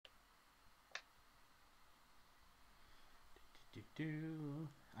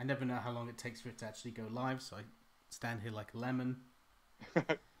I never know how long it takes for it to actually go live, so I stand here like a lemon.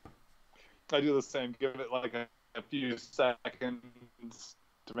 I do the same. Give it like a few seconds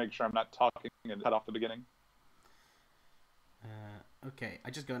to make sure I'm not talking and cut off the beginning. Okay, I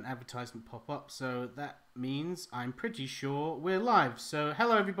just got an advertisement pop up, so that means I'm pretty sure we're live. So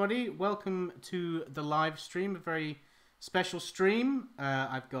hello everybody, welcome to the live stream, a very special stream.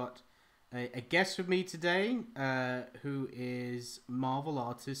 I've got a guest with me today, who is Marvel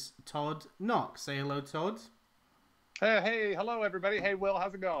artist Todd Nauck. Say hello, Todd. Hey, hello everybody. Hey Will,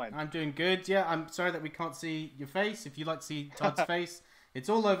 how's it going? I'm doing good. Yeah, I'm sorry that we can't see your face. If you'd like to see Todd's face, it's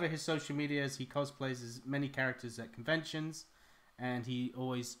all over his social media as he cosplays as many characters at conventions. And he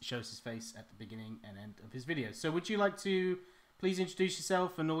always shows his face at the beginning and end of his videos. So would you like to please introduce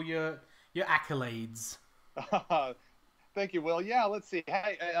yourself and all your accolades? Thank you, Will. Yeah, let's see.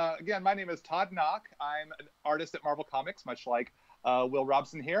 Hey, again, my name is Todd Nauck. I'm an artist at Marvel Comics, much like Will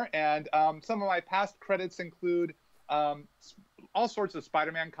Robson here. And some of my past credits include all sorts of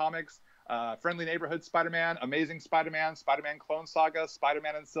Spider-Man comics, Friendly Neighborhood Spider-Man, Amazing Spider-Man, Spider-Man Clone Saga,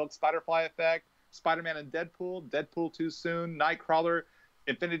 Spider-Man and Silk, Spider-Fly Effect, Spider-Man and Deadpool, Deadpool Too Soon, Nightcrawler,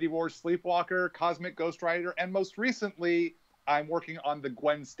 Infinity War Sleepwalker, Cosmic Ghost Rider, and most recently, I'm working on the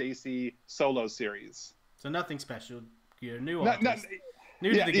Gwen Stacy solo series. So nothing special. You're a new artist.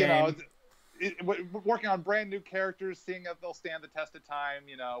 New to the game. Working on brand new characters, seeing if they'll stand the test of time.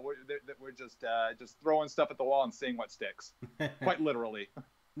 You know, we're just throwing stuff at the wall and seeing what sticks. Quite literally.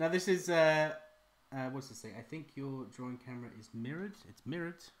 Now this is what's this say? I think your drawing camera is mirrored. It's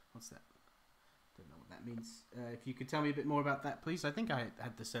mirrored. What's that? Don't know what that means. If you could tell me a bit more about that, please. I think I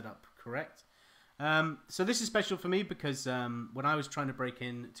had the setup correct. So this is special for me because when I was trying to break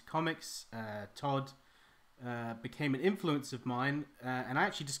into comics, Todd became an influence of mine, and I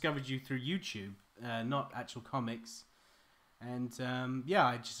actually discovered you through YouTube, not actual comics. And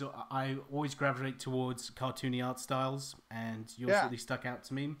yeah, I always gravitate towards cartoony art styles, and yours really stuck out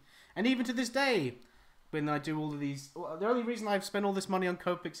to me. And even to this day, when I do all of these, the only reason I've spent all this money on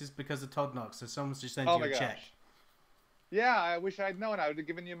Copics is because of Todd Nauck. So someone's just sent you a check. Yeah, I wish I'd known. I would have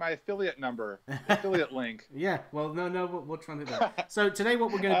given you my affiliate number, affiliate link. Yeah, well, no, we'll try and do that. So today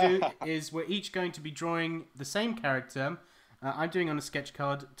what we're going to do is we're each going to be drawing the same character. I'm doing on a sketch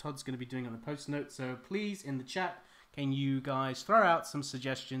card. Todd's going to be doing on a post note. So please, in the chat, can you guys throw out some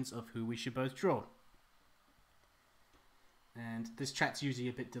suggestions of who we should both draw? And this chat's usually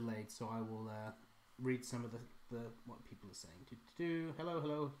a bit delayed, so I will read some of the what people are saying.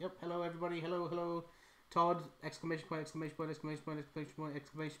 Hello. Yep, hello everybody. Hello. Todd, exclamation point, exclamation point, exclamation point, exclamation point,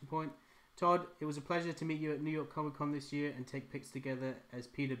 exclamation point. Todd, it was a pleasure to meet you at New York Comic Con this year and take pics together as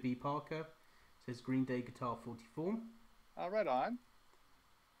Peter B. Parker. Says Green Day Guitar 44. Right on.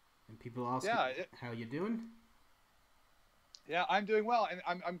 And people ask how you're doing. Yeah, I'm doing well.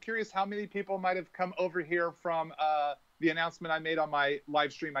 And I'm curious how many people might have come over here from the announcement I made on my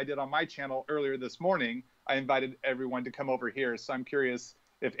live stream I did on my channel earlier this morning. I invited everyone to come over here. So I'm curious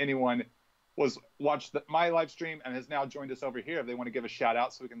if anyone watched my live stream and has now joined us over here. If they want to give a shout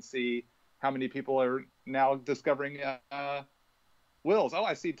out so we can see how many people are now discovering Will's. Oh,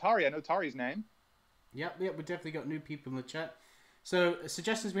 I see Tari. I know Tari's name. Yep, we definitely got new people in the chat. So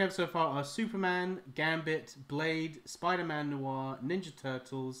suggestions we have so far are Superman, Gambit, Blade, Spider-Man Noir, Ninja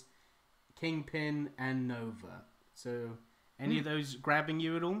Turtles, Kingpin, and Nova. So any of those grabbing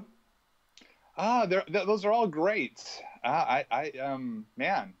you at all? Those are all great.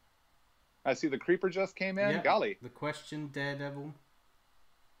 Man. I see the Creeper just came in. Yeah, golly. The Question, Daredevil.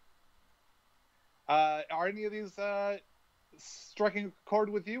 Are any of these striking a chord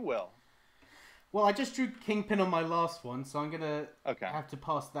with you, Will? Well, I just drew Kingpin on my last one, so I'm going to have to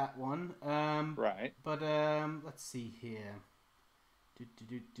pass that one. Right. But let's see here.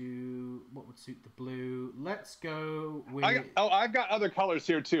 What would suit the blue? Let's go with... I've got other colors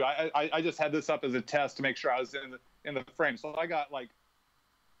here, too. I just had this up as a test to make sure I was in the frame. So I got like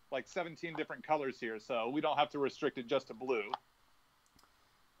 17 different colors here, so we don't have to restrict it just to blue.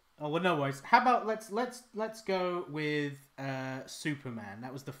 Oh well, no worries. How about let's go with Superman.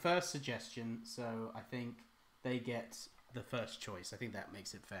 That was the first suggestion, so I think they get the first choice. I think that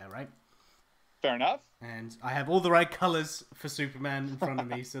makes it fair, right? Fair enough. And I have all the right colors for Superman in front of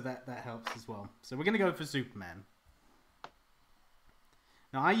me, so that helps as well. So we're gonna go for Superman.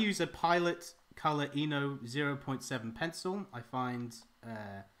 Now I use a Pilot Color Eno 0.7 pencil. I find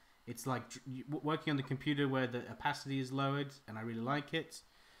it's like working on the computer where the opacity is lowered, and I really like it.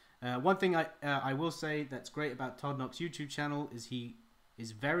 One thing I will say that's great about Todd Nauck's YouTube channel is he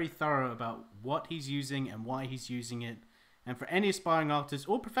is very thorough about what he's using and why he's using it. And for any aspiring artist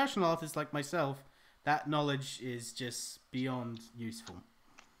or professional artist like myself, that knowledge is just beyond useful.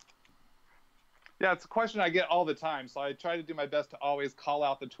 Yeah, it's a question I get all the time, so I try to do my best to always call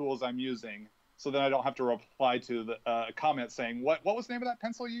out the tools I'm using, so then I don't have to reply to the comment saying, what was the name of that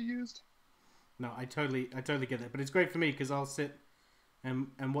pencil you used? No, I totally get that. But it's great for me because I'll sit and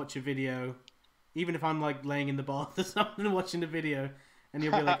watch a video, even if I'm like laying in the bath or something and watching the video, and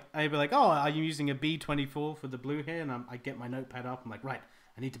I'll be like, oh, are you using a B24 for the blue here? And I get my notepad up. I'm like, right,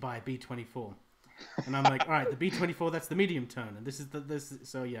 I need to buy a B24. And I'm like, all right, the B24, that's the medium tone, and this is this.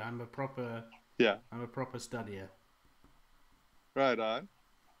 So yeah, I'm a proper studier. Right on.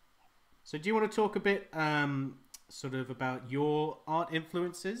 So do you want to talk a bit, sort of about your art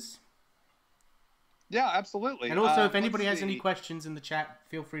influences? Yeah, absolutely. And also, if anybody has any questions in the chat,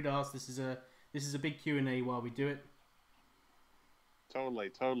 feel free to ask. This is a big Q&A while we do it.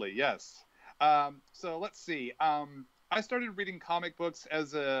 Totally, yes. So let's see. I started reading comic books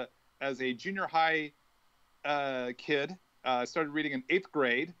as a junior high kid. I started reading in 8th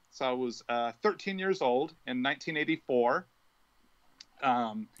grade, so I was 13 years old in 1984.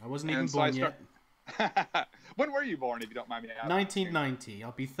 I wasn't even born yet. When were you born, if you don't mind me asking? 1990.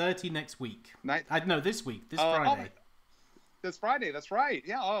 I'll be 30 next week. No, this week. This Friday. Friday. This Friday, that's right.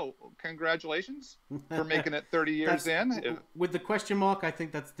 Yeah, oh, congratulations for making it 30 years in. With the question mark, I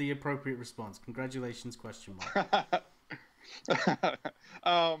think that's the appropriate response. Congratulations, question mark.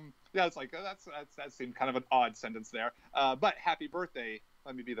 Yeah, it's like that seemed kind of an odd sentence there. But happy birthday.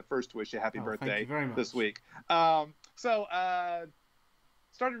 Let me be the first to wish you happy birthday thank you very much. This week.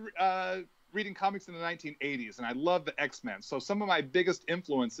 Started reading comics in the 1980s, and I love the X-Men. So some of my biggest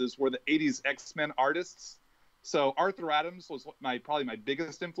influences were the 80s X-Men artists. So Arthur Adams was probably my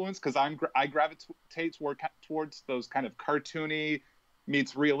biggest influence because I gravitate towards those kind of cartoony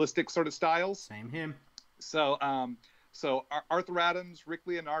meets realistic sort of styles. Same him. So Arthur Adams, Rick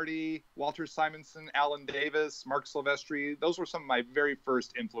Leonardi, Walter Simonson, Alan Davis, Mark Silvestri, those were some of my very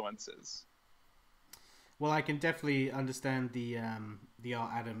first influences. Well, I can definitely understand the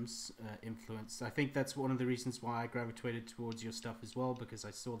Art Adams influence. I think that's one of the reasons why I gravitated towards your stuff as well, because I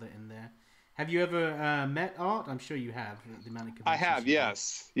saw that in there. Have you ever met Art? I'm sure you have. The amount of I have,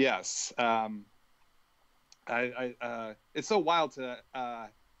 yes. It's so wild to,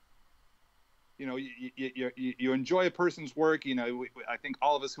 you enjoy a person's work. I think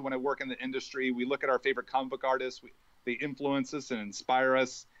all of us who want to work in the industry, we look at our favorite comic book artists. They influence us and inspire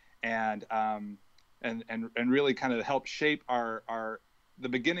us, and really kind of help shape the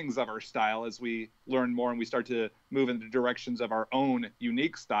beginnings of our style as we learn more and we start to move in the directions of our own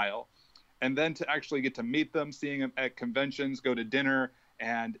unique style. And then to actually get to meet them, seeing them at conventions, go to dinner,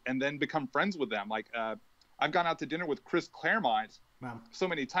 and then become friends with them. Like I've gone out to dinner with Chris Claremont so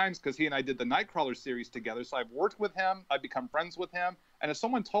many times because he and I did the Nightcrawler series together. So I've worked with him, I've become friends with him. And if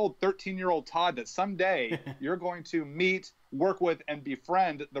someone told 13-year-old Todd that someday you're going to meet, work with, and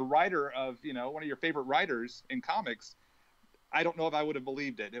befriend the writer of one of your favorite writers in comics, I don't know if I would have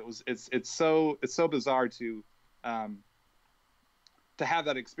believed it. It's so bizarre to have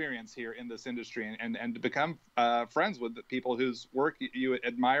that experience here in this industry and to become friends with the people whose work you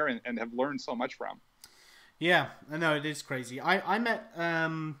admire and have learned so much from. Yeah, I know, it is crazy. I met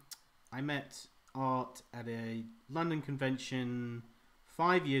Art at a London convention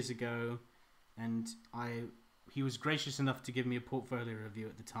 5 years ago, and he was gracious enough to give me a portfolio review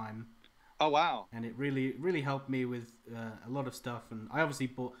at the time. Oh wow! And it really helped me with a lot of stuff. And I obviously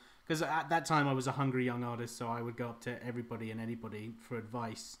bought, because at that time I was a hungry young artist, so I would go up to everybody and anybody for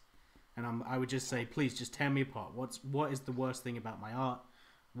advice, and I would just say, please just tear me apart. What is the worst thing about my art?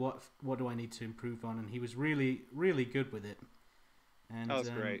 What do I need to improve on? And he was really good with it. And that was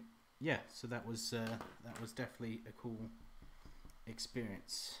great. Yeah, so that was definitely a cool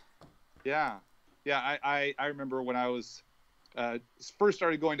experience. Yeah. I remember when I was first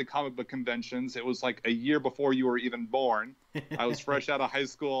started going to comic book conventions. It was like a year before you were even born. I was fresh out of high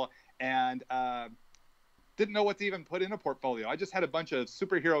school and didn't know what to even put in a portfolio. I just had a bunch of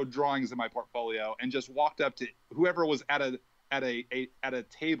superhero drawings in my portfolio and just walked up to whoever was at a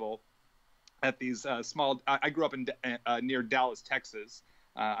table at these small. I grew up in near Dallas, Texas.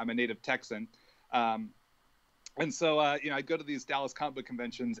 I'm a native Texan, and so I'd go to these Dallas comic book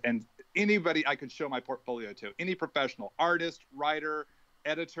conventions, and anybody I could show my portfolio to, any professional artist, writer,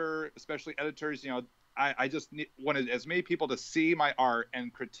 editor, especially editors. I just wanted as many people to see my art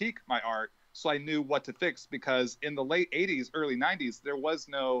and critique my art, so I knew what to fix. Because in the late '80s, early '90s, there was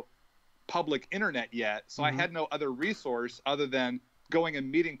no public internet yet, so I had no other resource other than going and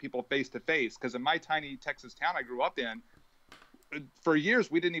meeting people face to face. Because in my tiny Texas town I grew up in, for years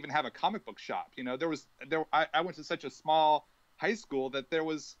we didn't even have a comic book shop. I went to such a small high school that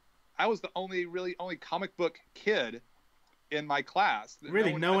I was the only comic book kid in my class.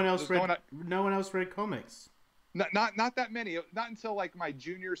 Really, no one else read comics. Not that many. Not until like my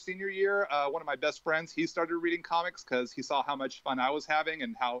senior year. One of my best friends, he started reading comics because he saw how much fun I was having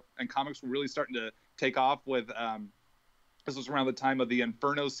and comics were really starting to take off with. This was around the time of the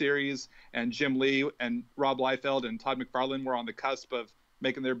Inferno series, and Jim Lee and Rob Liefeld and Todd McFarlane were on the cusp of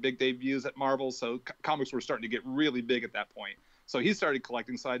making their big debuts at Marvel. So comics were starting to get really big at that point. So he started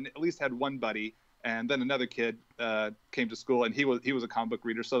collecting. So I at least had one buddy, and then another kid came to school, and he was a comic book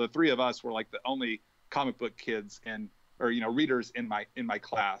reader. So the three of us were like the only comic book kids readers in my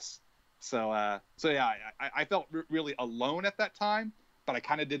class. So yeah, I felt really alone at that time, but I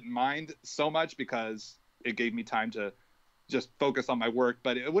kind of didn't mind so much because it gave me time to just focus on my work.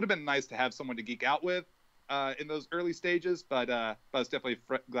 But it would have been nice to have someone to geek out with in those early stages. But I was definitely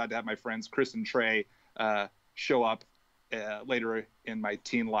glad to have my friends Chris and Trey show up later in my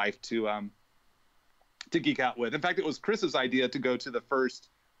teen life to geek out with. In fact, it was Chris's idea to go to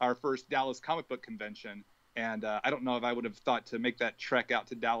our first Dallas comic book convention, and I don't know if I would have thought to make that trek out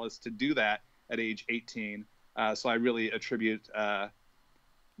to Dallas to do that at age 18. So I really attribute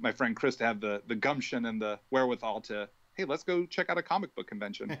my friend Chris to have the gumption and the wherewithal to, hey, let's go check out a comic book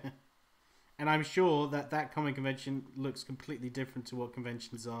convention. And I'm sure that comic convention looks completely different to what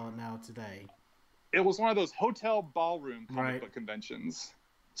conventions are now today. It was one of those hotel ballroom comic book conventions.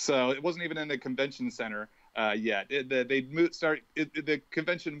 So it wasn't even in a convention center yet. The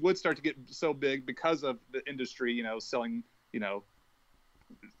convention would start to get so big because of the industry, selling,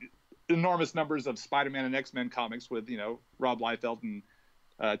 enormous numbers of Spider-Man and X-Men comics with, Rob Liefeld and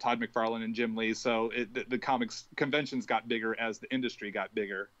Todd McFarlane and Jim Lee. So the comics conventions got bigger as the industry got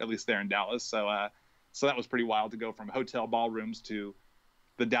bigger, at least there in Dallas. So that was pretty wild to go from hotel ballrooms to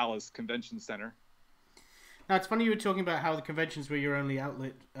the Dallas Convention Center. Now, it's funny you were talking about how the conventions were your only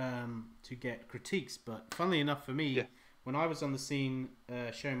outlet to get critiques, but funnily enough for me, when I was on the scene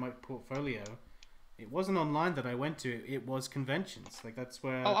sharing my portfolio, it wasn't online that I went to, it was conventions. Like that's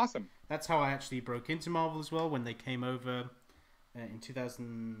where... Oh, awesome. That's how I actually broke into Marvel as well, when they came over in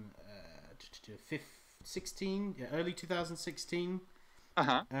 2016, early 2016.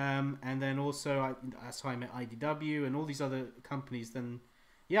 Uh-huh. And then also, that's how I met IDW and all these other companies. Then,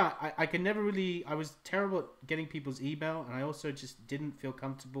 yeah, I can never really... I was terrible at getting people's email, and I also just didn't feel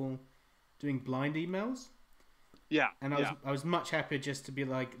comfortable doing blind emails. Yeah. And I was much happier just to be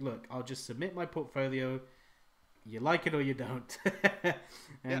like, look, I'll just submit my portfolio. You like it or you don't.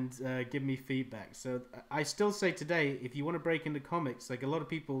 And give me feedback. So I still say today, if you want to break into comics, like a lot of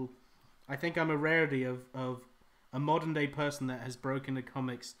people... I think I'm a rarity of a modern day person that has broken into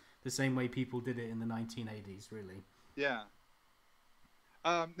comics the same way people did it in the 1980s, really. Yeah.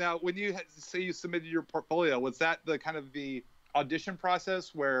 Now, when you say you submitted your portfolio, was that the kind of the audition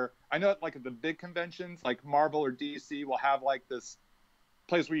process where I know like at the big conventions, like Marvel or DC will have like this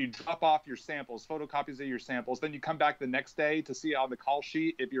place where you drop off your samples, photocopies of your samples, then you come back the next day to see on the call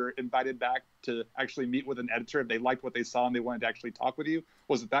sheet if you're invited back to actually meet with an editor, if they liked what they saw and they wanted to actually talk with you.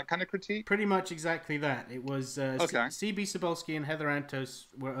 Was it that kind of critique? Pretty much exactly that. It was okay. C.B. Cebulski and Heather Antos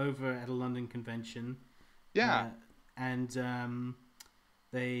were over at a London convention. Yeah.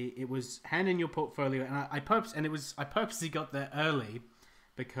 It was hand in your portfolio, and I purposely got there early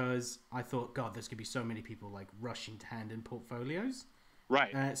because I thought, God, there's gonna be so many people like rushing to hand in portfolios.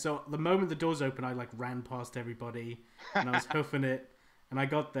 Right. So the moment the doors opened, I like ran past everybody, and I was hoofing it, and I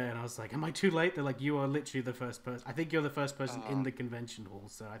got there, and I was like, "Am I too late?" They're like, "You are literally the first person. I think you're the first person in the convention hall,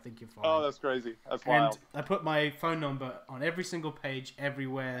 so I think you're fine." Oh, that's crazy. That's wild. And I put my phone number on every single page,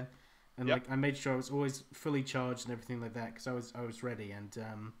 everywhere. And like I made sure I was always fully charged and everything like that because I was ready, and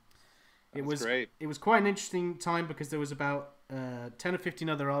it was great. It was quite an interesting time because there was about 10 or 15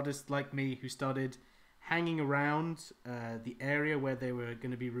 other artists like me who started hanging around the area where they were going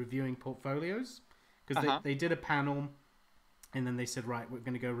to be reviewing portfolios because they did a panel, and then they said, right, we're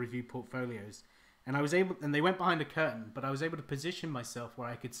going to go review portfolios, and and they went behind a curtain, but I was able to position myself where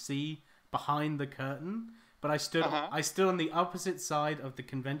I could see behind the curtain. But I stood on the opposite side of the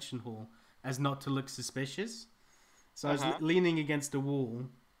convention hall as not to look suspicious. So I was leaning against a wall,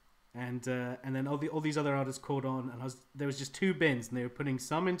 and then all these other artists caught on, and there was just two bins, and they were putting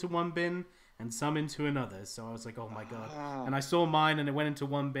some into one bin and some into another. So I was like, oh my God. And I saw mine, and it went into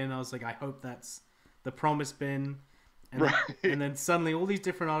one bin. I was like, I hope that's the promise bin. And then suddenly all these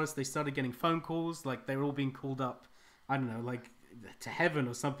different artists, they started getting phone calls, like they were all being called up, I don't know, like to heaven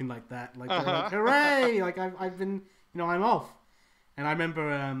or something like that. Like, they're like, hooray! Like I've been, I'm off. And I remember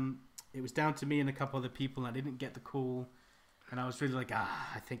it was down to me and a couple other people, and I didn't get the call, and I was really like,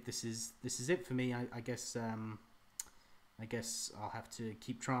 I think this is it for me. I guess I guess I'll have to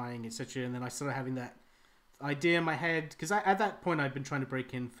keep trying, etc. And then I started having that idea in my head, because at that point I'd been trying to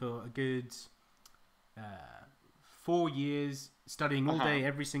break in for a good 4 years, studying all day,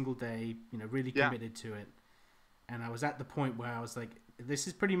 every single day, really committed to it. And I was at the point where I was like, this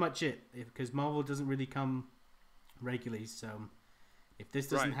is pretty much it, because Marvel doesn't really come regularly, so if this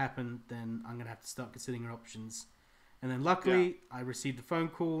doesn't happen, then I'm going to have to start considering options. And then luckily, I received a phone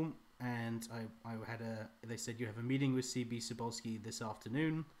call, and they said, you have a meeting with CB Cebulski this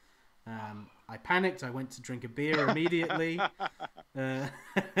afternoon. I panicked. I went to drink a beer immediately. At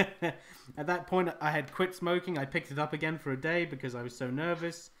that point, I had quit smoking. I picked it up again for a day because I was so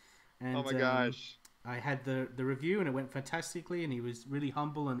nervous. And, oh my gosh. I had the review, and it went fantastically, and he was really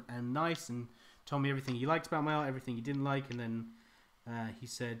humble and nice, and told me everything he liked about my art, everything he didn't like, and then he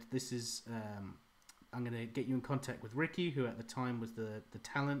said, this is... I'm going to get you in contact with Ricky, who at the time was the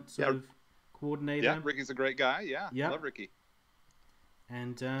talent sort of coordinator. Yeah, Ricky's a great guy. Yeah, love Ricky.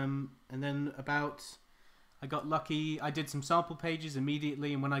 And then I got lucky. I did some sample pages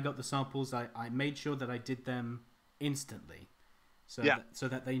immediately, and when I got the samples, I made sure that I did them instantly, so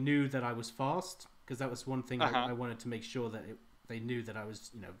that they knew that I was fast, because that was one thing I wanted to make sure that they knew that I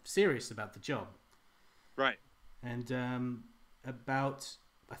was serious about the job. Right. And about...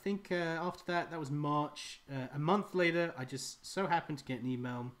 I think after that was March. A month later, I just so happened to get an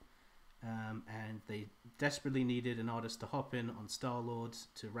email, and they desperately needed an artist to hop in on Star-Lord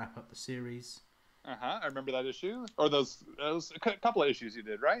to wrap up the series. I remember that issue, or those a couple of issues you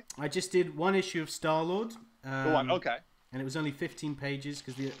did, right? I just did one issue of Star-Lord. The one, okay. And it was only 15 pages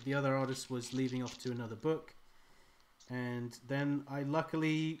because the other artist was leaving off to another book. And then I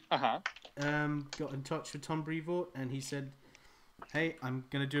luckily got in touch with Tom Brevoort, and he said, hey, I'm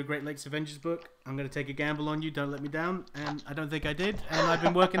going to do a Great Lakes Avengers book. I'm going to take a gamble on you. Don't let me down. And I don't think I did. And I've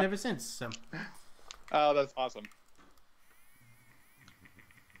been working ever since. So. Oh, that's awesome.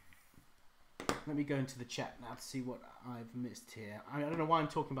 Let me go into the chat now to see what I've missed here. I don't know why I'm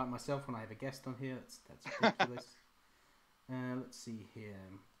talking about myself when I have a guest on here. That's ridiculous. Let's see here.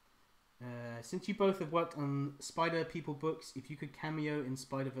 Since you both have worked on Spider People books, if you could cameo in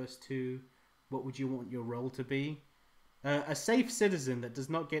Spider-Verse 2, what would you want your role to be? A safe citizen that does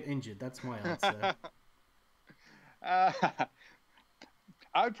not get injured. That's my answer. I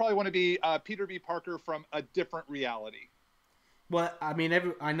would probably want to be Peter B. Parker from a different reality. Well, I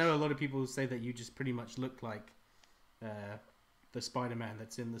mean, I know a lot of people say that you just pretty much look like the Spider-Man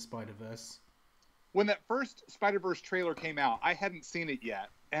that's in the Spider-Verse. When that first Spider-Verse trailer came out, I hadn't seen it yet.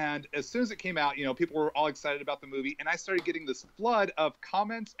 And as soon as it came out, people were all excited about the movie. And I started getting this flood of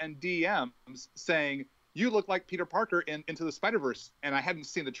comments and DMs saying, you look like Peter Parker in Into the Spider-Verse. And I hadn't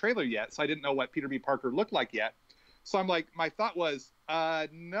seen the trailer yet, so I didn't know what Peter B. Parker looked like yet. So I'm like, my thought was,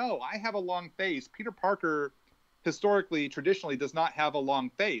 no, I have a long face. Peter Parker, historically, traditionally, does not have a long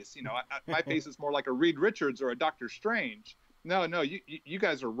face. My face is more like a Reed Richards or a Doctor Strange. No, you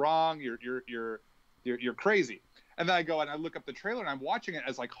guys are wrong. You're crazy. And then I go and I look up the trailer and I'm watching it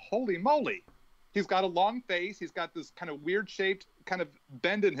as like, holy moly. He's got a long face. He's got this kind of weird shaped kind of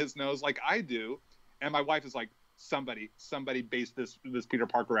bend in his nose like I do. And my wife is like, somebody based this Peter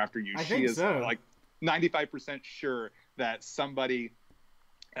Parker after you. She is like 95% sure that somebody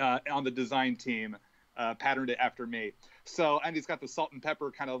on the design team patterned it after me. So, and he's got the salt and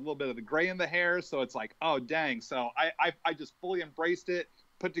pepper, kind of a little bit of the gray in the hair. So it's like, oh, dang. So I just fully embraced it,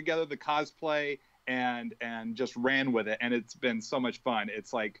 put together the cosplay, and just ran with it. And it's been so much fun.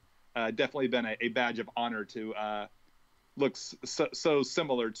 It's like definitely been a badge of honor to look so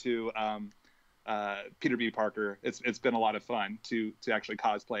similar to Peter B. Parker. It's been a lot of fun to actually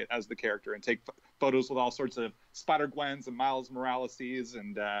cosplay it as the character and take photos with all sorts of Spider-Gwens and Miles Moraleses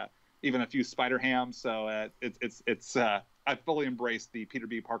and even a few Spider-Hams. So it's I fully embraced the Peter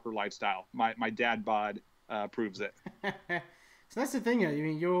B. Parker lifestyle. My dad bod proves it. So that's the thing. I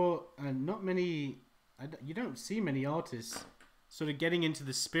mean, you're you don't see many artists sort of getting into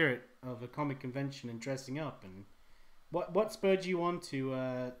the spirit of a comic convention and dressing up. And what spurred you on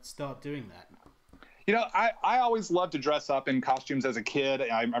to start doing that? I always loved to dress up in costumes as a kid.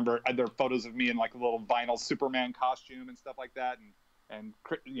 I remember there are photos of me in like a little vinyl Superman costume and stuff like that, and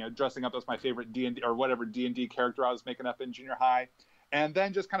dressing up as my favorite D&D or whatever D&D character I was making up in junior high, and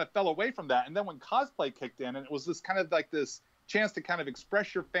then just kind of fell away from that. And then when cosplay kicked in, and it was this kind of like this chance to kind of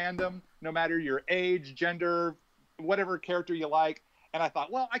express your fandom, no matter your age, gender, whatever character you like. And I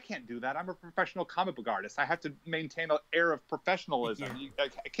thought, well, I can't do that. I'm a professional comic book artist. I have to maintain an air of professionalism. Yeah.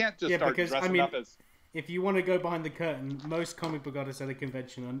 I can't just start dressing up as... If you want to go behind the curtain, most comic book artists at a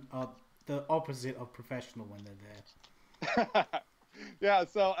convention are the opposite of professional when they're there. Yeah.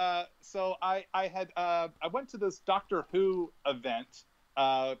 I went to this Doctor Who event,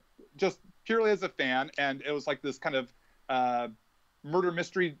 just purely as a fan, and it was like this kind of uh, murder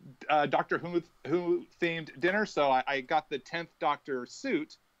mystery Doctor Who themed dinner. So I got the 10th Doctor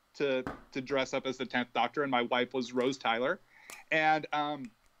suit to dress up as the 10th Doctor, and my wife was Rose Tyler, and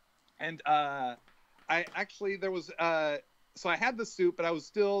I actually there was so I had the suit, but I was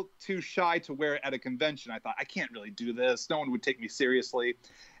still too shy to wear it at a convention. I thought I can't really do this; no one would take me seriously.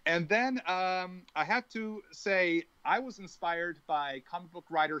 And then I have to say I was inspired by comic book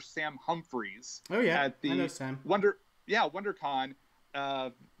writer Sam Humphries. Oh yeah, At I know the Sam. WonderCon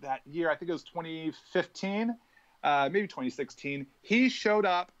that year. I think it was 2015, maybe 2016. He showed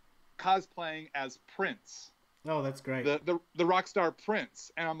up cosplaying as Prince, Oh, that's great. the rock star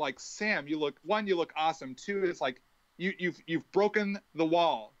Prince, and I'm like, Sam, you look awesome. Two, it's like you've broken the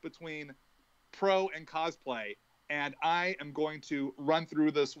wall between pro and cosplay, and I am going to run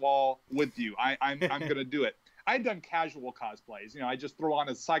through this wall with you. I'm going to do it. I'd done casual cosplays. I just throw on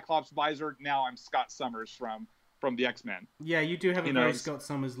a Cyclops visor. Now I'm Scott Summers from the X-Men. Yeah, you do have a very Scott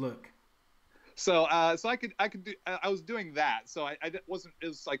Summers look. So I could do. I was doing that. So I wasn't. It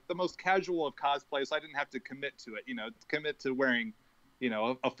was like the most casual of cosplays. So I didn't have to commit to it. Commit to wearing,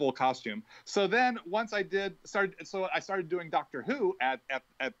 a full costume. So then once I started doing Doctor Who at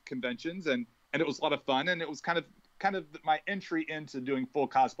conventions, and it was a lot of fun, and it was kind of my entry into doing full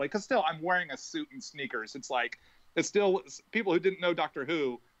cosplay, because still I'm wearing a suit and sneakers. It's still people who didn't know Doctor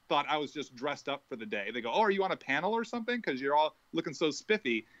Who thought I was just dressed up for the day. They go, "Oh, are you on a panel or something? Because you're all looking so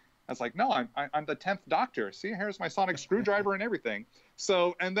spiffy." I was like, "No, I'm the 10th Doctor. See, here's my sonic screwdriver and everything."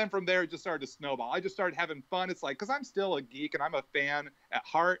 So, and then from there, it just started to snowball. I just started having fun. It's like, because I'm still a geek and I'm a fan at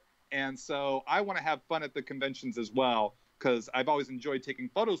heart. And so I want to have fun at the conventions as well, because I've always enjoyed taking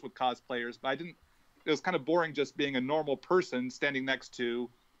photos with cosplayers, but it was kind of boring just being a normal person standing next to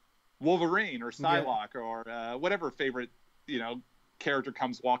Wolverine or Psylocke, or whatever favorite, character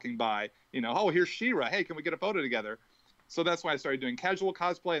comes walking by. Oh, here's She-Ra. Hey, can we get a photo together? So that's why I started doing casual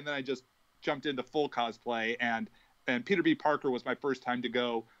cosplay, and then I just jumped into full cosplay. And Peter B. Parker was my first time to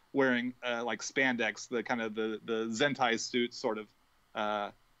go wearing like spandex, the kind of the Zentai suit sort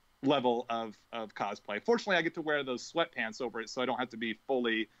of level of cosplay. Fortunately, I get to wear those sweatpants over it, so I don't have to be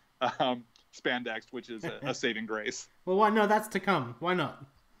fully spandexed, which is a saving grace. Well, why no? That's to come. Why not?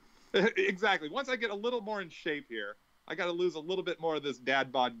 Exactly. Once I get a little more in shape here, I got to lose a little bit more of this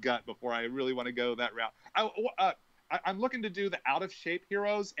dad bod gut before I really want to go that route. I'm looking to do the out-of-shape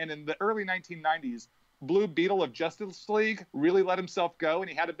heroes, and in the early 1990s, Blue Beetle of Justice League really let himself go, and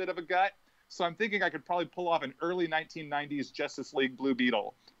he had a bit of a gut. So I'm thinking I could probably pull off an early 1990s Justice League Blue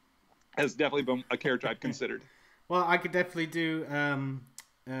Beetle. Has definitely been a character I've considered. Well, I could definitely do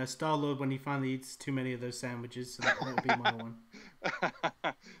Star-Lord when he finally eats too many of those sandwiches, so that would be my one.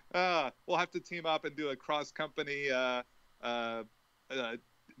 We'll have to team up and do a cross-company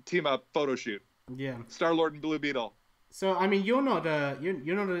team-up photo shoot. Yeah. Star-Lord and Blue Beetle. So, I mean, you're not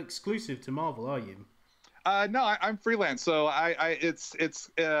an exclusive to Marvel, are you? No, I'm freelance. So it's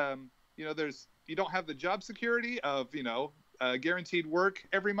you don't have the job security of guaranteed work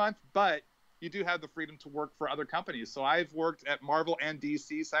every month, but you do have the freedom to work for other companies. So I've worked at Marvel and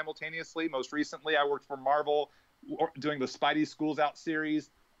DC simultaneously. Most recently, I worked for Marvel doing the Spidey Schools Out series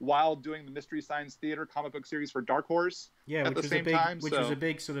while doing the Mystery Science Theater comic book series for Dark Horse. Yeah, which was a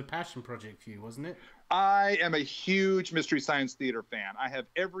big sort of passion project for you, wasn't it? I am a huge Mystery Science Theater fan. I have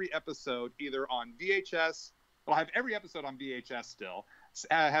every episode either on VHS. Well, I have every episode on VHS still.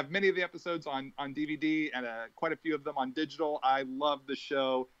 I have many of the episodes on DVD, and quite a few of them on digital. I love the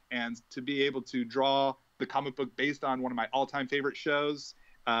show, and to be able to draw the comic book based on one of my all-time favorite shows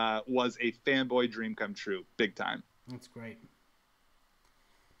was a fanboy dream come true, big time. That's great.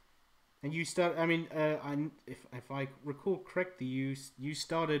 And you start. I mean, if I recall correctly, you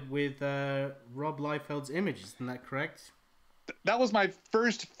started with Rob Liefeld's Image. Isn't that correct? That was my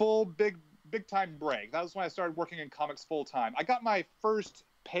first full big time break. That was when I started working in comics full time. I got my first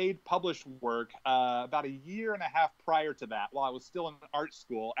paid published work about a year and a half prior to that, while I was still in art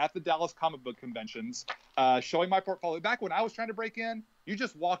school at the Dallas comic book conventions, showing my portfolio. Back when I was trying to break in, you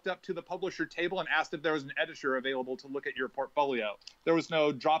just walked up to the publisher table and asked if there was an editor available to look at your portfolio. There was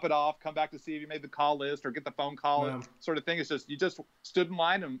no drop it off, come back to see if you made the call list, or get the phone call sort of thing. It's just you just stood in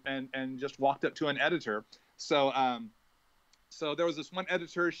line and just walked up to an editor. So there was this one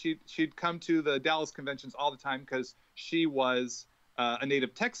editor. She'd come to the Dallas conventions all the time because she was a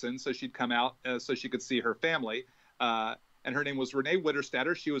native Texan, so she'd come out so she could see her family. And her name was Renee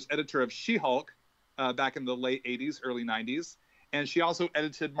Witterstatter. She was editor of She-Hulk back in the late 80s, early 90s. And she also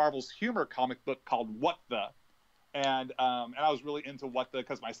edited Marvel's humor comic book called What The? and I was really into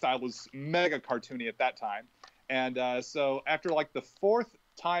because my style was mega cartoony at that time. And so after like the fourth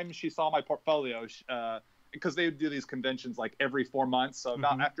time she saw my portfolio, because they would do these conventions like every 4 months. So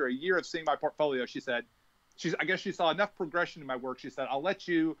about after a year of seeing my portfolio, she said, I guess she saw enough progression in my work. She said, I'll let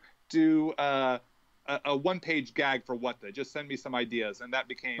you do a one-page gag for what the. Just send me some ideas. And that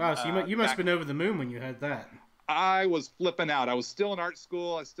became... Wow, so you must have been over the moon when you heard that. I was flipping out. I was still in art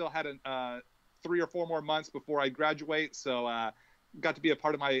school. I still had 3 or 4 more months before I graduate. So got to be a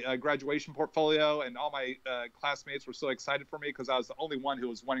part of my graduation portfolio, and all my classmates were so excited for me because I was the only one who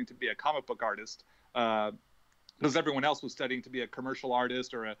was wanting to be a comic book artist, because everyone else was studying to be a commercial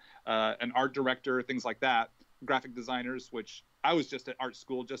artist or an art director, things like that, graphic designers, which I was just at art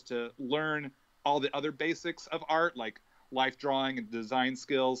school just to learn all the other basics of art, like life drawing and design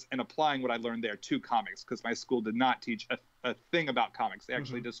skills, and applying what I learned there to comics, because my school did not teach a thing about comics. They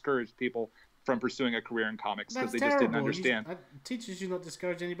actually discouraged people from pursuing a career in comics because they just didn't understand. Teachers should not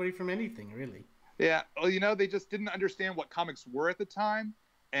discourage anybody from anything, really. Yeah, well, they just didn't understand what comics were at the time,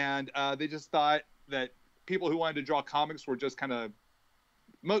 and they just thought that people who wanted to draw comics were just kind of...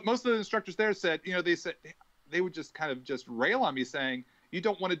 Most of the instructors there said, they would just kind of just rail on me, saying, you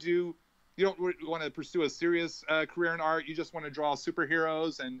don't want to pursue a serious career in art. You just want to draw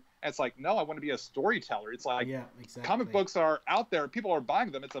superheroes. And it's like, no, I want to be a storyteller. It's like, yeah, exactly. Comic books are out there. People are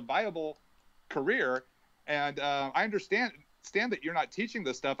buying them. It's a viable career. And I understand that you're not teaching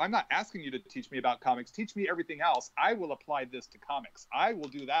this stuff. I'm not asking you to teach me about comics. Teach me everything else. I will apply this to comics. I will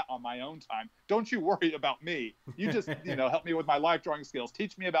do that on my own time. Don't you worry about me. You just, help me with my life drawing skills.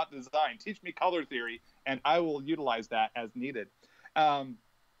 Teach me about design. Teach me color theory, and I will utilize that as needed.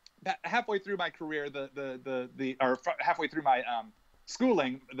 Halfway through my career, halfway through my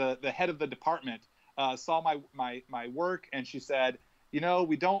schooling, the head of the department saw my work, and she said,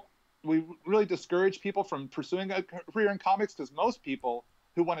 we really discourage people from pursuing a career in comics, because most people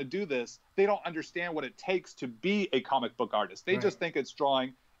who want to do this, they don't understand what it takes to be a comic book artist. They just think it's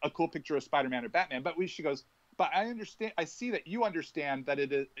drawing a cool picture of Spider-Man or Batman. But she goes, but I see that you understand that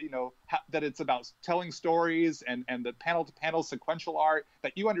it is, that it's about telling stories and the panel-to-panel sequential art,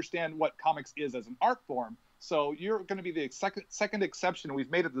 that you understand what comics is as an art form. So you're going to be the second exception we've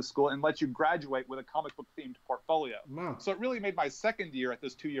made at the school, and let you graduate with a comic book themed portfolio. Wow. So it really made my second year at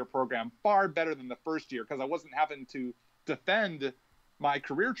this 2-year program far better than the first year, because I wasn't having to defend my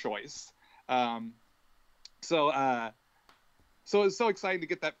career choice. So it's so exciting to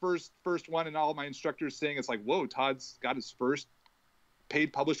get that first one, and all my instructors saying, it's like, whoa, Todd's got his first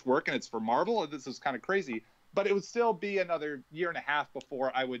paid published work, and it's for Marvel. This is kind of crazy. But it would still be another year and a half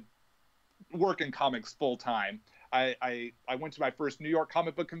before I would work in comics full time. I went to my first New York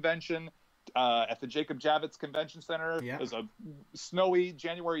comic book convention at the Jacob Javits Convention Center. Yeah. It was a snowy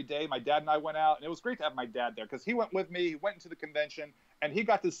January day. My dad and I went out, and it was great to have my dad there, because he went with me. He went into the convention, and he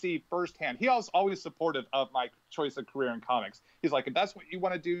got to see firsthand. He was always supportive of my choice of career in comics. He's like, if that's what you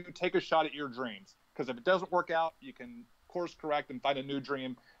want to do, take a shot at your dreams, because if it doesn't work out, you can course correct and find a new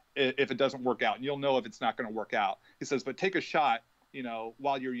dream if it doesn't work out, and you'll know if it's not going to work out. He says, but take a shot,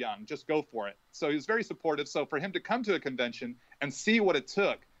 while you're young. Just go for it. So he was very supportive. So for him to come to a convention and see what it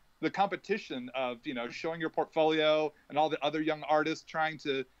took, the competition of, showing your portfolio and all the other young artists trying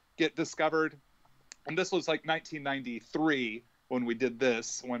to get discovered. And this was like 1993 when we did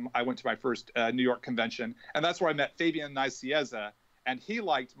this, when I went to my first New York convention. And that's where I met Fabian Nicieza, and he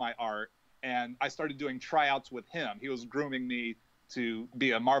liked my art. And I started doing tryouts with him. He was grooming me to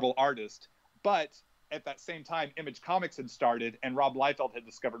be a Marvel artist. But at that same time, Image Comics had started, and Rob Liefeld had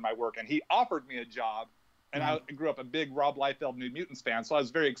discovered my work, and he offered me a job. And I grew up a big Rob Liefeld New Mutants fan, so I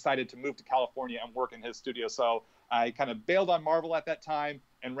was very excited to move to California and work in his studio. So I kind of bailed on Marvel at that time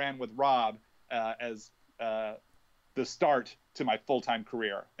and ran with Rob as the start to my full-time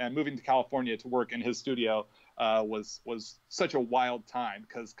career. And moving to California to work in his studio was such a wild time,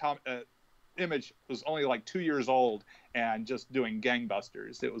 because Image was only like 2 years old and just doing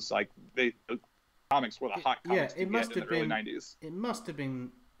gangbusters. It was like comics were the hot comics in the early 90s. It must have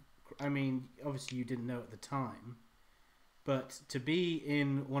been, I mean, obviously you didn't know at the time, but to be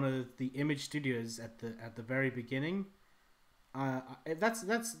in one of the Image studios at the very beginning,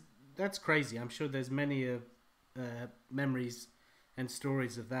 that's crazy. I'm sure there's many memories and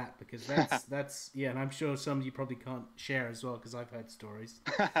stories of that, because that's and I'm sure some you probably can't share as well, because I've heard stories.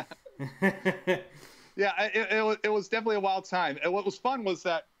 Yeah, it was definitely a wild time. And what was fun was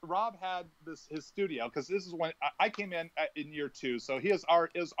that Rob had his studio, because this is when I came in year 2, so is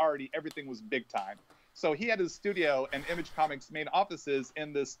already everything was big time. So he had his studio and Image Comics main offices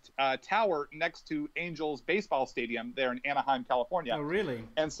in this tower next to Angels baseball stadium there in Anaheim, California. Oh, really?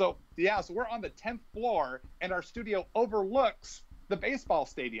 And so, yeah, so we're on the 10th floor, and our studio overlooks the baseball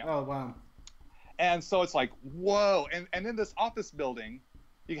stadium. Oh, wow. And so it's like, whoa. And in this office building,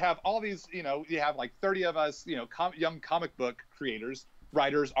 you have all these, you have like 30 of us, young comic book creators,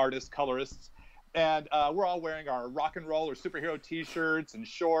 writers, artists, colorists. And we're all wearing our rock and roll or superhero T-shirts and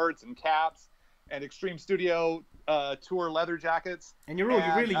shorts and caps and Extreme Studio tour leather jackets. And you're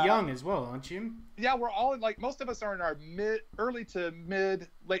really young as well, aren't you? Yeah, we're all in, like, most of us are in our early to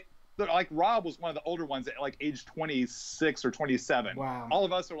late. Like Rob was one of the older ones at like age 26 or 27. Wow. All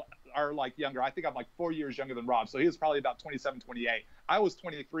of us are like younger. I think I'm like 4 years younger than Rob. So he was probably about 27, 28. I was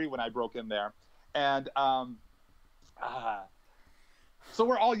 23 when I broke in there. And so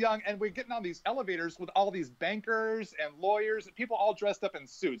we're all young, and we're getting on these elevators with all these bankers and lawyers and people all dressed up in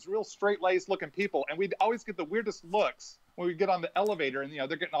suits, real straight-laced looking people. And we'd always get the weirdest looks when we get on the elevator, and, they're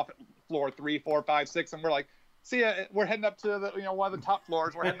getting off at floor 3, 4, 5, 6, and we're like, see ya, we're heading up to the, one of the top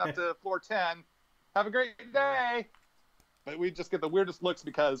floors. We're heading up to floor 10. Have a great day. But we just get the weirdest looks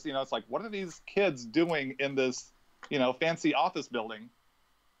because, it's like, what are these kids doing in this, fancy office building?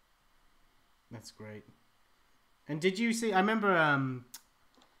 That's great. And did you see, I remember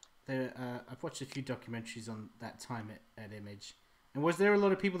I've watched a few documentaries on that time at Image. And was there a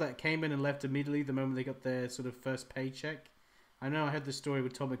lot of people that came in and left immediately the moment they got their sort of first paycheck? I know I heard the story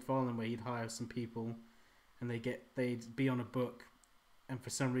with Todd McFarlane where he'd hire some people and they'd be on a book and for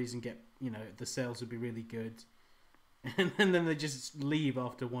some reason get, the sales would be really good. And then they just leave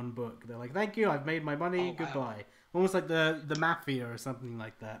after one book. They're like, thank you, I've made my money, goodbye. Wow. Almost like the mafia or something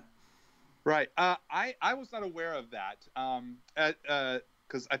like that. Right. I was not aware of that.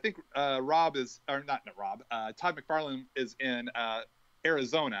 Because I think Todd McFarlane is in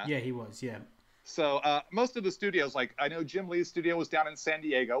Arizona. Yeah, he was, yeah. So most of the studios, like I know Jim Lee's studio was down in San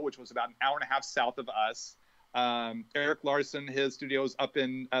Diego, which was about an hour and a half south of us. Eric Larson, his studio is up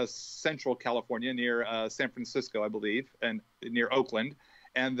in Central California near San Francisco, I believe, and near Oakland.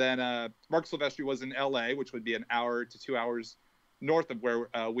 And then Mark Silvestri was in LA, which would be an hour to 2 hours north of where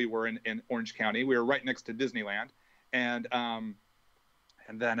we were in Orange County. We were right next to Disneyland. And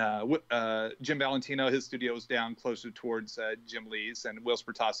then Jim Valentino, his studio was down closer towards Jim Lee's, and Will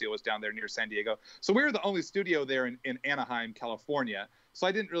Spertasio was down there near San Diego. So we were the only studio there in Anaheim, California. So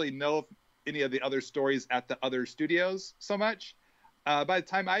I didn't really know any of the other stories at the other studios so much. By the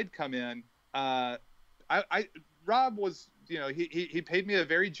time I'd come in, Rob was, he paid me a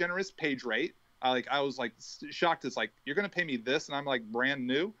very generous page rate. I was like shocked. It's like, you're going to pay me this, and I'm like brand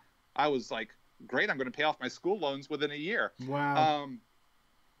new. I was like, great, I'm going to pay off my school loans within a year. Wow.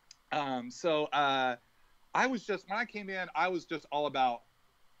 So I was just, when I came in, I was just all about,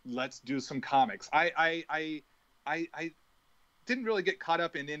 let's do some comics. I didn't really get caught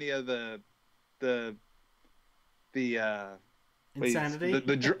up in any of the insanity,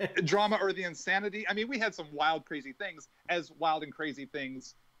 the drama or the insanity. I mean, we had some wild, crazy things, as wild and crazy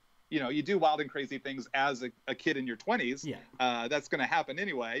things. You do wild and crazy things as a kid in your 20s. Yeah. That's going to happen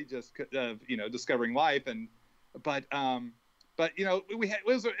anyway, just discovering life. But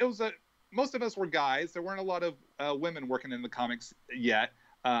most of us were guys. There weren't a lot of women working in the comics yet,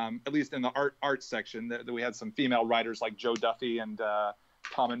 at least in the art section. That we had some female writers like Joe Duffy and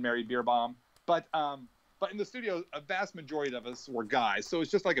Tom and Mary Bierbaum. But in the studio, a vast majority of us were guys. So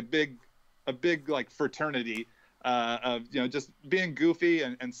it's just like a big like fraternity of just being goofy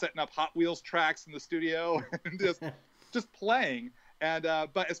and setting up Hot Wheels tracks in the studio and just playing. And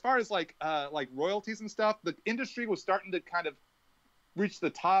but as far as like royalties and stuff, the industry was starting to kind of reach the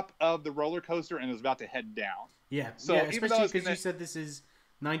top of the roller coaster and was about to head down. Yeah. So yeah, especially because you said this is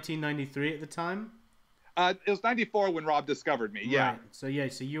 1993 at the time. It was 94 when Rob discovered me. Yeah. Right. So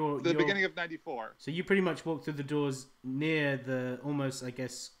you're the beginning of 94. So you pretty much walked through the doors near the almost, I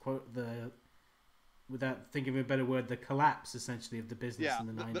guess, quote without thinking of a better word, the collapse essentially of the business in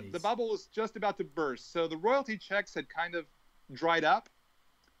the 90s. The bubble was just about to burst. So the royalty checks had kind of dried up.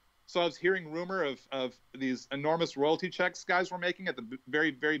 So I was hearing rumor of these enormous royalty checks guys were making at the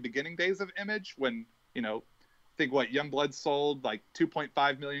very, very beginning days of Image when, I think Youngblood sold like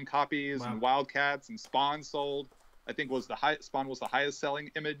 2.5 million copies. Wow. And Wildcats and Spawn sold, I think Spawn was the highest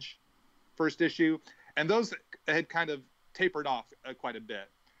selling Image first issue. And those had kind of tapered off quite a bit.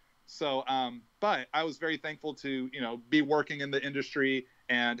 So, but I was very thankful to, be working in the industry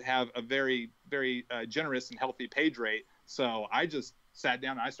and have a very, very generous and healthy page rate. So I just sat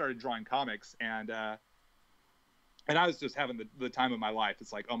down and I started drawing comics, and I was just having the time of my life.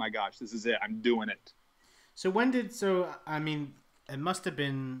 It's like, oh my gosh, this is it. I'm doing it. So I mean, it must have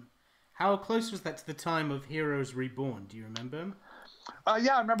been How close was that to the time of Heroes Reborn? Do you remember?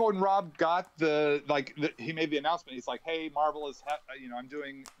 Yeah, I remember when Rob got he made the announcement. He's like, "Hey, Marvel is, I'm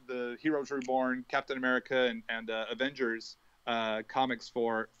doing the Heroes Reborn, Captain America, and Avengers comics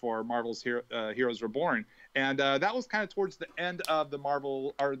for Marvel's Heroes Reborn," and that was kind of towards the end of the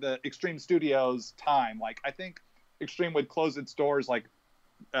Marvel or the Extreme Studios time. Like, I think Extreme would close its doors. Like,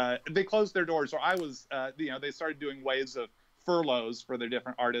 they closed their doors, or I was, they started doing waves of furloughs for their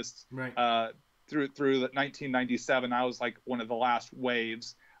different artists. Right. Through the 1997, I was like one of the last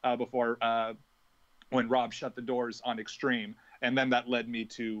waves before when Rob shut the doors on Extreme, and then that led me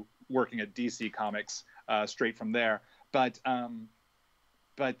to working at DC Comics straight from there. But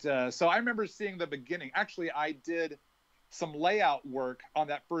so I remember seeing the beginning. Actually, I did some layout work on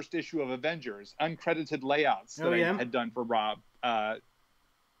that first issue of Avengers, uncredited layouts that I had done for Rob.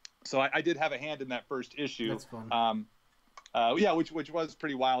 So I did have a hand in that first issue. That's fun. Which was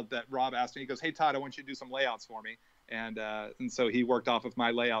pretty wild that Rob asked me. He goes, "Hey Todd, I want you to do some layouts for me," and so he worked off of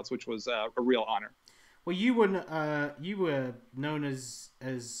my layouts, which was a real honor. Well, you were known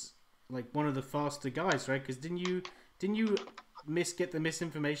as like one of the faster guys, right? Because didn't you get the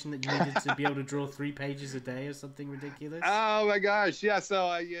misinformation that you needed to be able to draw 3 pages a day or something ridiculous? Oh my gosh, yeah.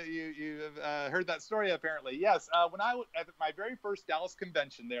 So you heard that story apparently. Yes, when I was at my very first Dallas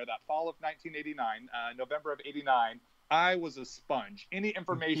convention there, that fall of 1989, November of '89. I was a sponge. Any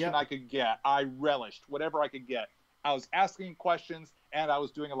information I could get, I relished. Whatever I could get. I was asking questions, and I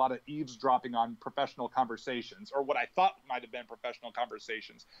was doing a lot of eavesdropping on professional conversations, or what I thought might have been professional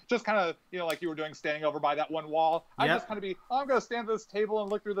conversations. Just kind of, like you were doing, standing over by that one wall. I just kind of I'm going to stand at this table and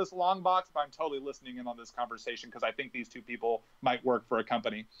look through this long box, but I'm totally listening in on this conversation because I think these two people might work for a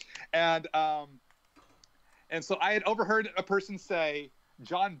company. And so I had overheard a person say,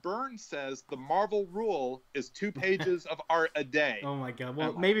 "John Byrne says the Marvel rule is 2 pages of art a day." Oh my God!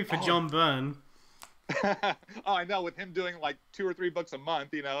 Well, maybe for John Byrne. Oh, I know. With him doing like 2 or 3 books a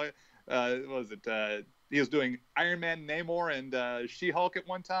month, what was it? He was doing Iron Man, Namor, and She-Hulk at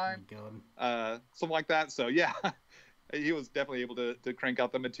one time. Oh my God. Something like that. So yeah, he was definitely able to crank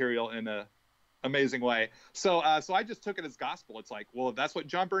out the material in a amazing way. So I just took it as gospel. It's like, well, if that's what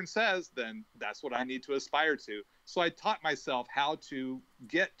John Byrne says, then that's what I need to aspire to. So I taught myself how to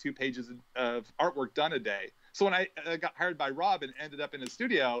get 2 pages of artwork done a day. So when I got hired by Rob and ended up in his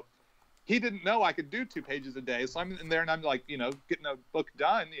studio, he didn't know I could do 2 pages a day. So I'm in there and I'm like, getting a book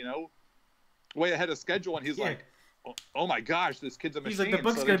done, way ahead of schedule. And he's like, oh my gosh, this kid's a machine. He's like, the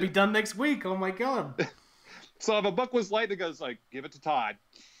book's going to be done next week. Oh my God. So if a book was late, it goes like, give it to Todd.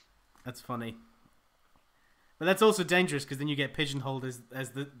 That's funny. But that's also dangerous because then you get pigeonholed as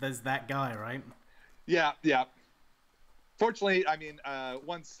that guy, right? Yeah. Fortunately, I mean,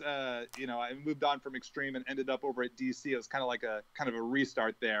 once I moved on from Extreme and ended up over at DC, it was kind of a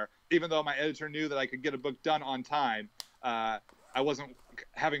restart there. Even though my editor knew that I could get a book done on time, I wasn't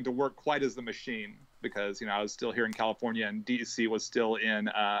having to work quite as the machine because I was still here in California and DC was still in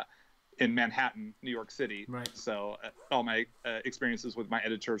Manhattan, New York City. Right. So all my experiences with my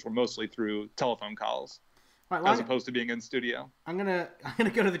editors were mostly through telephone calls. Right, well, as opposed to being in studio. I'm gonna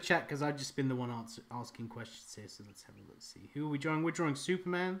go to the chat because I've just been the one asking questions here. So let's have a look. See who are we drawing. We're drawing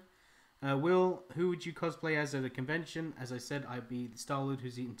Superman. Will, who would you cosplay as at a convention? As I said, I'd be the Star-Lord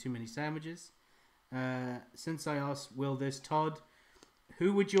who's eaten too many sandwiches. Since I asked Will this, Todd,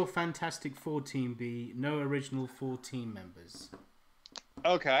 who would your Fantastic Four team be? No original 4 team members.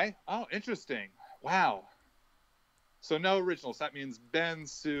 Okay. Oh, interesting. Wow. So no originals. That means Ben,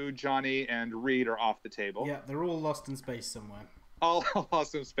 Sue, Johnny, and Reed are off the table. Yeah, they're all lost in space somewhere. All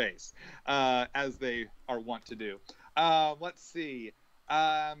lost in space, as they are wont to do. Let's see.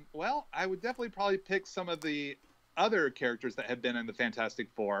 Well, I would definitely probably pick some of the other characters that have been in the Fantastic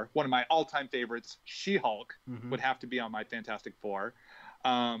Four. One of my all-time favorites, She-Hulk, would have to be on my Fantastic Four.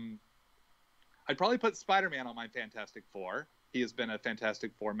 I'd probably put Spider-Man on my Fantastic Four. He has been a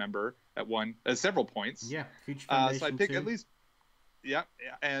Fantastic Four member at several points. Yeah, huge foundation so I'd pick too. at least, yeah.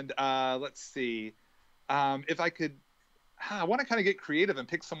 And let's see, if I could, I want to kind of get creative and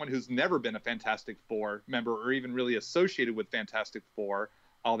pick someone who's never been a Fantastic Four member or even really associated with Fantastic Four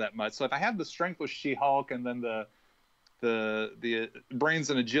all that much. So if I had the strength with She-Hulk and then the brains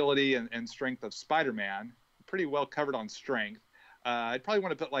and agility and strength of Spider-Man, pretty well covered on strength. I'd probably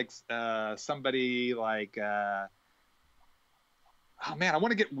want to put like somebody like. Oh man, I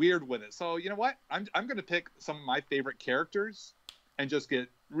want to get weird with it. So you know what? I'm going to pick some of my favorite characters and just get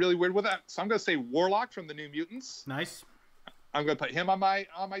really weird with that. So I'm going to say Warlock from the New Mutants. Nice. I'm going to put him on my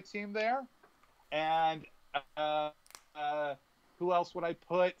team there. And who else would I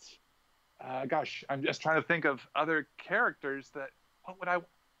put? Gosh, I'm just trying to think of other characters that. What would I?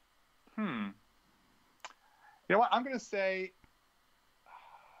 Hmm. You know what? I'm going to say.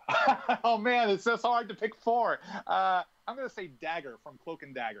 Oh man, it's just hard to pick four. I'm going to say Dagger from Cloak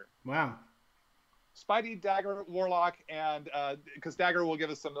and Dagger. Wow. Spidey, Dagger, Warlock, and because Dagger will give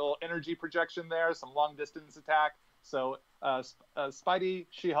us some little energy projection there, some long distance attack. So Spidey,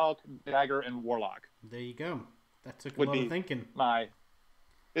 She-Hulk, Dagger, and Warlock. There you go. That took a lot of thinking.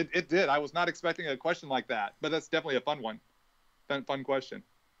 It did. I was not expecting a question like that, but that's definitely a fun one. Fun question.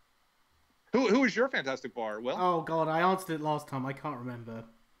 Who is your Fantastic Four, Will? Oh God, I answered it last time. I can't remember.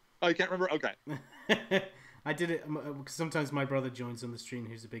 Oh, you can't remember? Okay. I did it because sometimes my brother joins on the stream,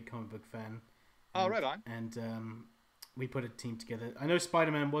 who's a big comic book fan. Oh, right on. And we put a team together. I know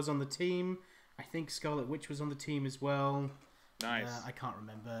Spider-Man was on the team. I think Scarlet Witch was on the team as well. Nice. I can't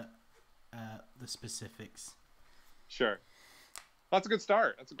remember the specifics. Sure. That's a good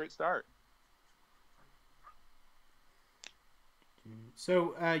start. That's a great start.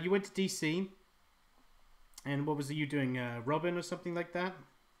 So you went to DC, and what was you doing? Robin or something like that?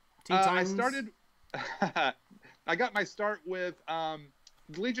 Teen Titans? I started. I got my start with the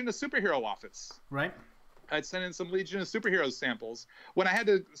Legion of Superhero office. Right. I'd sent in some Legion of Superheroes samples. When I had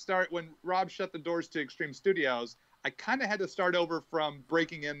to start, when Rob shut the doors to Extreme Studios, I kind of had to start over from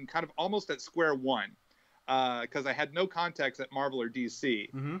breaking in, kind of almost at square one, because I had no contacts at Marvel or DC.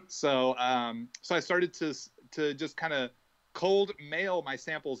 Mm-hmm. So I started to just kind of cold mail my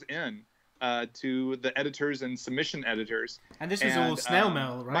samples in to the editors and submission editors. And this was all snail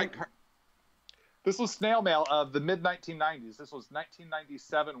mail, right? This was snail mail of the mid-1990s. This was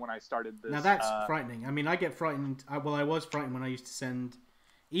 1997 when I started this. Now that's frightening. I mean, I get frightened. I was frightened when I used to send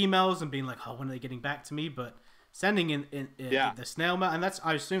emails and being like, "Oh, when are they getting back to me?" But sending in the snail mail, and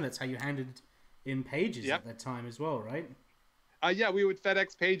I assume that's how you handed in pages at that time as well, right? Yeah, we would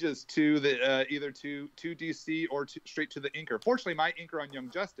FedEx pages to the either to DC or straight to the inker. Fortunately, my inker on Young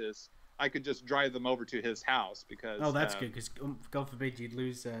Justice, I could just drive them over to his house because. Oh, that's good because God forbid you'd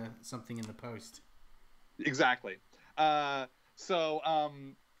lose something in the post. Exactly. So I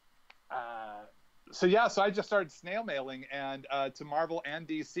just started snail mailing and to Marvel and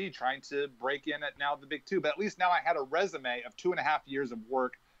DC, trying to break in at now the big two. But at least now I had a resume of 2.5 years of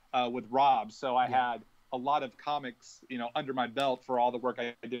work with Rob, so I had a lot of comics, under my belt for all the work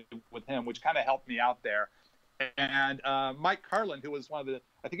I did with him, which kind of helped me out there. And Mike Carlin, who was I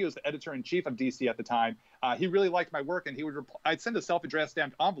think he was the editor-in-chief of DC at the time, he really liked my work, and I'd send a self-addressed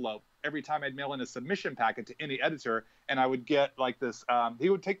stamped envelope every time I'd mail in a submission packet to any editor, and I would get like this,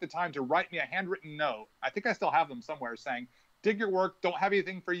 he would take the time to write me a handwritten note. I think I still have them somewhere saying, dig your work, don't have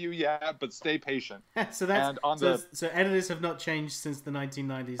anything for you yet, but stay patient. So editors have not changed since the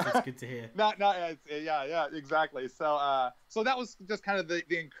 1990s. That's good to hear. Yeah, exactly. So that was just kind of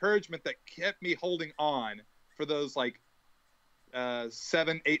the encouragement that kept me holding on for those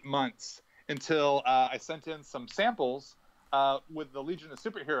 7-8 months until I sent in some samples with the Legion of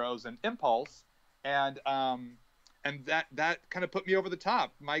Superheroes and Impulse, and that kind of put me over the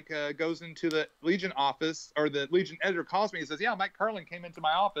top. Mike goes into the Legion office, or the Legion editor calls me. He says, "Yeah, Mike Carlin came into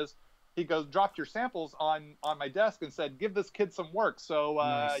my office. He goes, dropped your samples on my desk and said, give this kid some work. So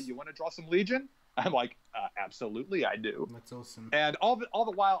nice. You want to draw some Legion?" I'm like, absolutely, I do. That's awesome. And all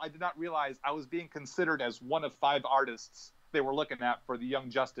the while, I did not realize I was being considered as one of 5 artists they were looking at for the Young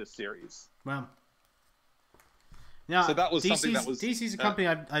Justice series. Wow. Now, so that was something that was... DC's a company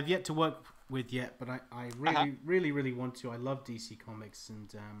I've yet to work with yet, but I really want to. I love DC Comics,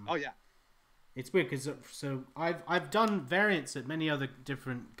 and oh yeah, it's weird because I've done variants at many other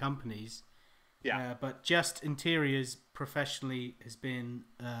different companies. Yeah. But just interiors professionally has been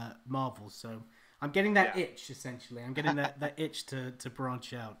Marvel, so I'm getting that itch essentially. I'm getting that itch to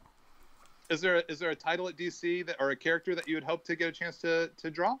branch out. Is there a title at DC or a character that you would hope to get a chance to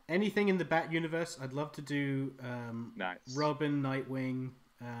draw? Anything in the Bat universe, I'd love to do. Nice. Robin, Nightwing,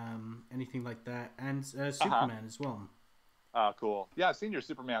 anything like that, and Superman as well. Oh, cool. Yeah, I've seen your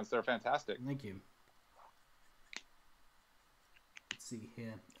Supermans. They're fantastic. Thank you. Let's see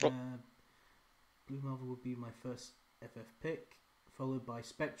here. Blue Marvel would be my first FF pick, followed by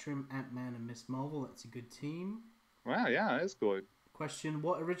Spectrum, Ant-Man, and Miss Marvel. That's a good team. Wow, yeah, that's good. Question: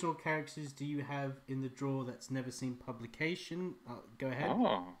 what original characters do you have in the drawer that's never seen publication? Go ahead.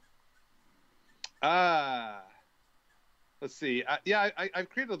 Let's see. I've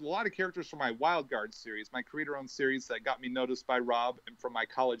created a lot of characters for my Wild Guard series, my creator-owned series that got me noticed by Rob, and from my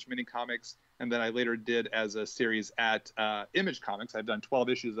college mini comics, and then I later did as a series at Image Comics. I've done 12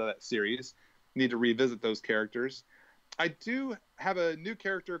 issues of that series. Need to revisit those characters. I do have a new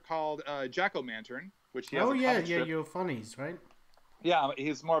character called Jack-O-Lantern, which he has a comic strip. your funnies, right? Yeah,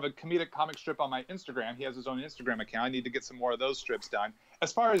 he's more of a comedic comic strip on my Instagram. He has his own Instagram account. I need to get some more of those strips done.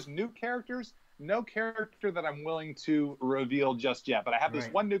 As far as new characters, no character that I'm willing to reveal just yet. But I have this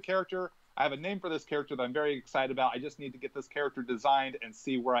one new character. I have a name for this character that I'm very excited about. I just need to get this character designed and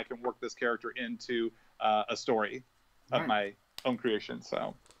see where I can work this character into a story of my own creation.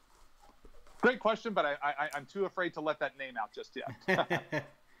 So, great question, but I'm too afraid to let that name out just yet.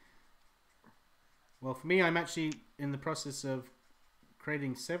 Well, for me, I'm actually in the process of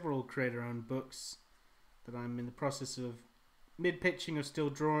creating several creator-owned books that I'm in the process of mid-pitching or still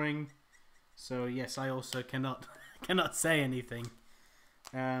drawing. So yes, I also cannot say anything.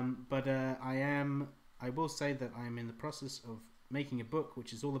 But I will say that I'm in the process of making a book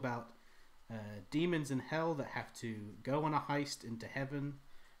which is all about demons in hell that have to go on a heist into heaven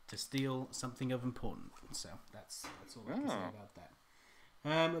to steal something of importance. So that's all I can say about that.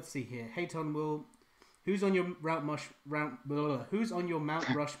 Let's see here. Hey Ton Will, who's on your Mount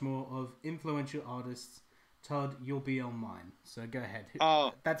Rushmore of influential artists? Todd, you'll be on mine. So go ahead.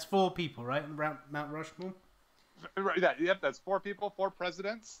 That's 4 people, right? Mount Rushmore. Right. Yep. That's 4 people, 4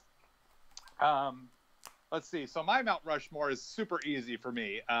 presidents. Let's see. So my Mount Rushmore is super easy for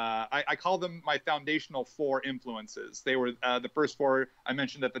me. I call them my foundational 4 influences. They were the first 4 I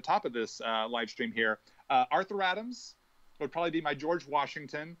mentioned at the top of this live stream here. Arthur Adams would probably be my George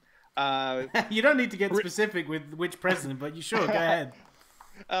Washington. You don't need to get specific with which president, but you sure go ahead.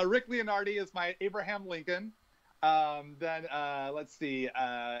 Rick Leonardi is my Abraham Lincoln. Then let's see.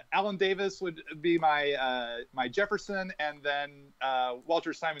 Alan Davis would be my my Jefferson, and then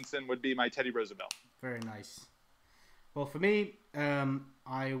Walter Simonson would be my Teddy Roosevelt. Very nice. Well, for me,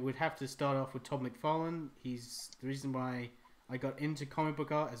 I would have to start off with Todd McFarlane. He's the reason why I got into comic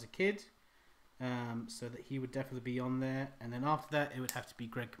book art as a kid. So that he would definitely be on there. And then after that, it would have to be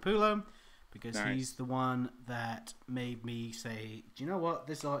Greg Capullo, because he's the one that made me say, do you know what?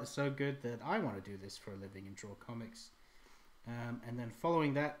 This art is so good that I want to do this for a living and draw comics. And then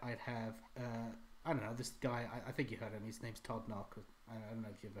following that, I'd have, I don't know, this guy, I think you heard him. His name's Todd Nauck. I don't know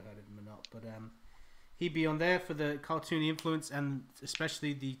if you ever heard of him or not. But he'd be on there for the cartoony influence and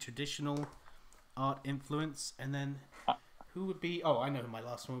especially the traditional art influence. And then who would be, I know who my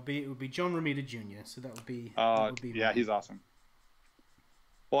last one would be. It would be John Romita Jr. So that would be, yeah, he's awesome.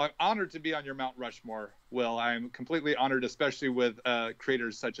 Well, I'm honored to be on your Mount Rushmore, Will. I'm completely honored, especially with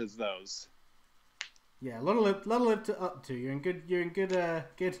creators such as those. Yeah, a lot of live to up to. You're in good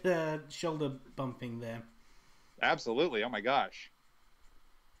shoulder bumping there. Absolutely. Oh my gosh.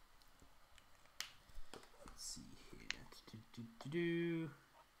 Let's see here.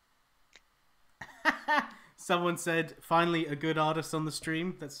 Someone said, "Finally, a good artist on the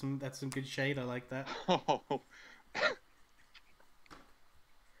stream." That's some good shade. I like that.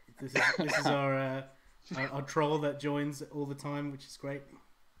 This is our troll that joins all the time, which is great.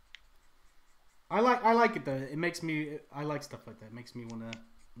 I like it though. It makes me. I like stuff like that. It makes me wanna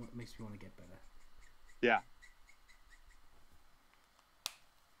get better. Yeah.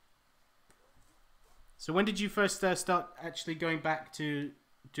 So when did you first start actually going back to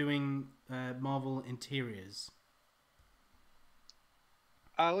doing Marvel interiors?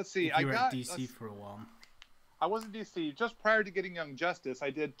 Let's see. You were at DC for a while. I was in DC just prior to getting Young Justice.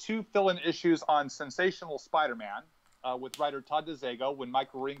 I did 2 fill-in issues on Sensational Spider-Man with writer Todd Nauck when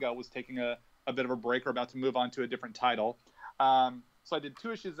Mike Wieringo was taking a bit of a break or about to move on to a different title. So I did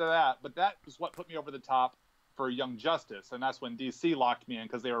 2 issues of that, but that was what put me over the top for Young Justice, and that's when DC locked me in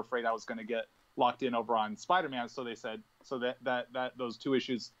because they were afraid I was going to get locked in over on Spider-Man. So they said that those 2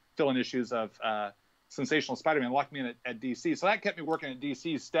 issues, fill-in issues of Sensational Spider-Man, locked me in at DC. So that kept me working at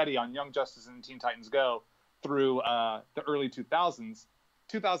DC steady on Young Justice and Teen Titans Go through the early 2000s.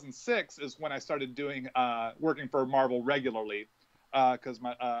 2006 is when I started doing working for Marvel regularly, because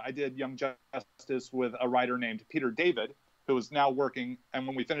I did Young Justice with a writer named Peter David, who is now working. And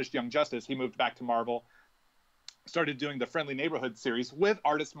when we finished Young Justice, he moved back to Marvel, started doing the Friendly Neighborhood series with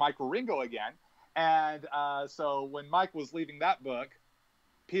artist Mike Wieringo again. And so when Mike was leaving that book,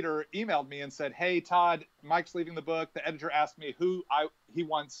 Peter emailed me and said, "Hey Todd, Mike's leaving the book. The editor asked me who he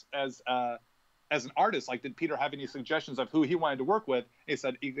wants as an artist. Like, did Peter have any suggestions of who he wanted to work with?"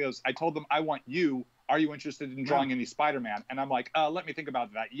 He goes, "I told them I want you. Are you interested in drawing any Spider-Man?" And I'm like, let me think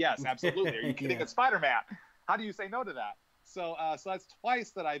about that. Yes, absolutely. Are you kidding? It's Spider-Man. How do you say no to that? So that's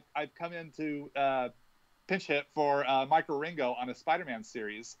twice that I've come into pinch hit for Mike Wieringo on a Spider-Man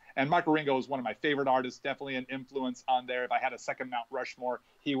series. And Mike Wieringo is one of my favorite artists, definitely an influence on there. If I had a second Mount Rushmore,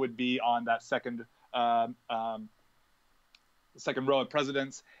 he would be on that second row of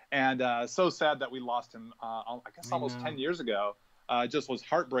presidents. And so sad that we lost him, I guess almost 10 years ago. Just was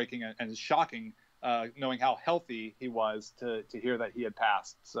heartbreaking and shocking, knowing how healthy he was to hear that he had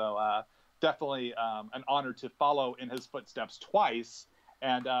passed. So definitely an honor to follow in his footsteps twice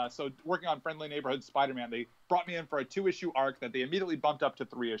And so working on Friendly Neighborhood Spider-Man, they brought me in for a 2-issue arc that they immediately bumped up to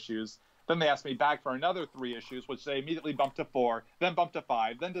 3 issues. Then they asked me back for another 3 issues, which they immediately bumped to 4, then bumped to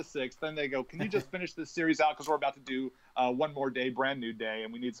 5, then to 6. Then they go, can you just finish this series out because we're about to do one more day, brand new day,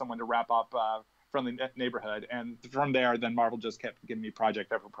 and we need someone to wrap up Friendly Neighborhood. And from there, then Marvel just kept giving me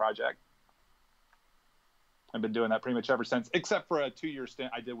project after project. I've been doing that pretty much ever since, except for a 2-year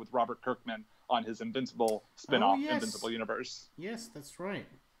stint I did with Robert Kirkman on his Invincible spin-off, Invincible Universe. Yes, that's right.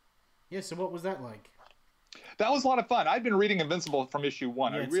 Yeah, so what was that like? That was a lot of fun. I've been reading Invincible from issue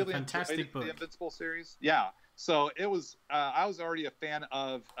 1. Yeah, I it's really a fantastic book. The Invincible series. Yeah. So it was. I was already a fan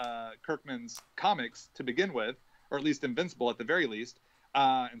of Kirkman's comics to begin with, or at least Invincible at the very least,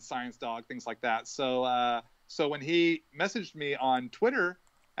 and Science Dog, things like that. So so when he messaged me on Twitter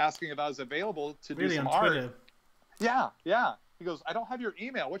asking if I was available to do some art. Twitter? Yeah. He goes, I don't have your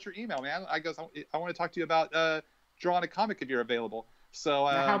email. What's your email, man? I goes, I want to talk to you about drawing a comic if you're available. So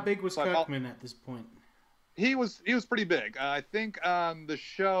now, how big was Kirkman at this point? He was pretty big. I think the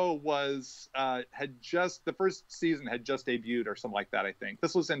show was the first season had just debuted or something like that. I think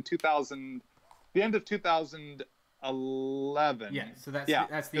this was in the end of 2011. Yeah, so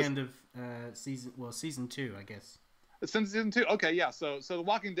that's the end of season 2, I guess. Since season 2, okay, yeah. So the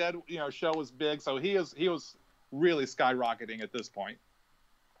Walking Dead show was big. So he was really skyrocketing at this point.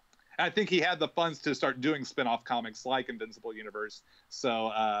 And I think he had the funds to start doing spin-off comics like Invincible Universe.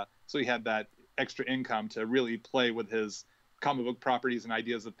 So he had that extra income to really play with his comic book properties and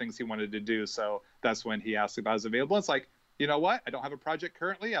ideas of things he wanted to do. So that's when he asked if I was available. It's like, you know what? I don't have a project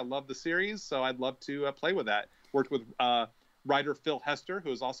currently. I love the series, so I'd love to play with that. Worked with writer Phil Hester,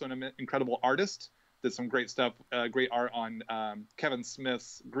 who is also an incredible artist. Did some great stuff, great art on Kevin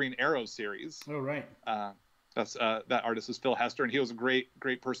Smith's Green Arrow series. Oh, right. That artist is Phil Hester, and he was a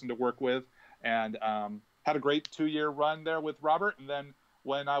great person to work with, and had a great 2-year run there with Robert. And then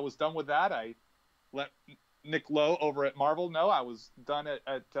when I was done with that, I let Nick Lowe over at Marvel know I was done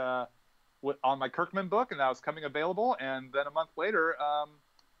on my Kirkman book, and that was coming available. And then a month later,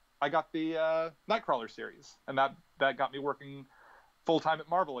 I got the Nightcrawler series, and that got me working full time at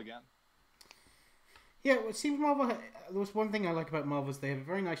Marvel again. Yeah, well, see, Marvel. There was one thing I like about Marvel is they have a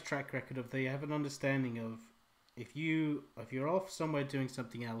very nice track record of they have an understanding of if you're off somewhere doing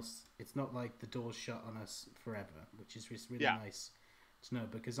something else, it's not like the door's shut on us forever, which is just really nice to know.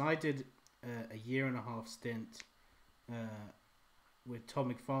 Because I did a 1.5-year stint with Todd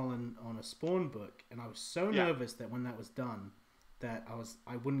McFarlane on a Spawn book, and I was so nervous that when that was done, that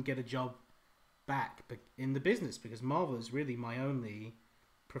I wouldn't get a job back in the business, because Marvel is really my only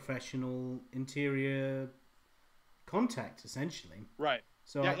professional interior contact, essentially. Right.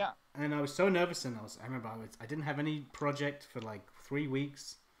 So and I was so nervous, and I remember I didn't have any project for like 3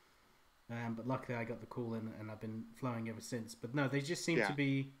 weeks, but luckily I got the call in, and I've been flowing ever since. But no, they just seem to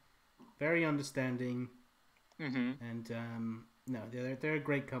be very understanding, and no, they're a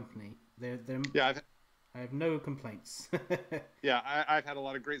great company. I have no complaints. I've had a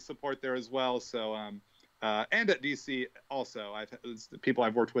lot of great support there as well. So and at DC also, the people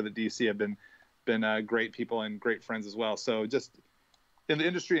I've worked with at DC have been great people and great friends as well. So just in the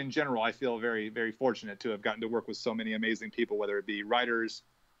industry in general, I feel very, very fortunate to have gotten to work with so many amazing people, whether it be writers,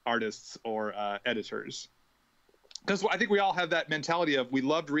 artists, or editors. Because I think we all have that mentality of we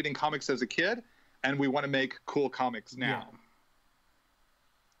loved reading comics as a kid, and we want to make cool comics now.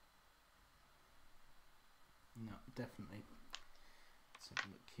 Yeah. No, definitely. Let's have a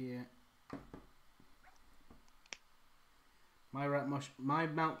look here. Why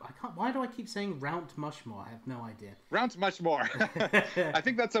do I keep saying Mount Mushmore? I have no idea. Mount Mushmore. I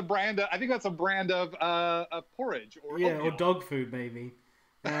think that's a brand. I think that's a brand of porridge or oatmeal. Or dog food maybe.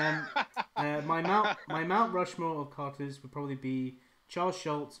 My Mount Rushmore of cartoons would probably be Charles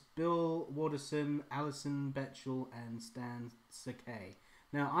Schultz, Bill Watterson, Alison Bechdel, and Stan Sakai.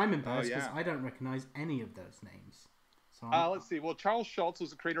 Now I'm embarrassed because I don't recognize any of those names. So let's see. Well, Charles Schultz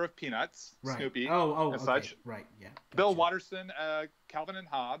was the creator of Peanuts, Snoopy, and okay. Such. Right, yeah. Gotcha. Bill Watterson, Calvin and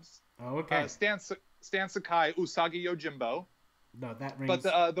Hobbes. Oh, okay. Stan Sakai, Usagi Yojimbo. No, that rings.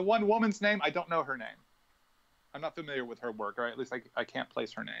 But the one woman's name, I don't know her name. I'm not familiar with her work, or at least I can't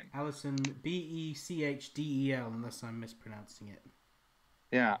place her name. Alison Bechdel, unless I'm mispronouncing it.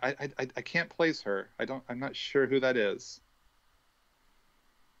 Yeah, I can't place her. I'm not sure who that is.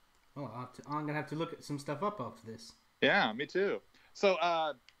 Well, I'm gonna have to look at some stuff up after this. Yeah, me too. So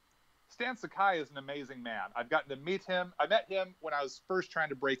Stan Sakai is an amazing man. I've gotten to meet him. I met him when I was first trying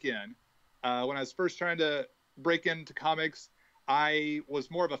to break in. When I was first trying to break into comics, I was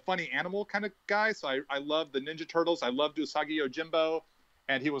more of a funny animal kind of guy. So I loved the Ninja Turtles. I loved Usagi Yojimbo.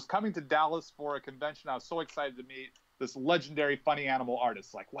 And he was coming to Dallas for a convention. I was so excited to meet this legendary funny animal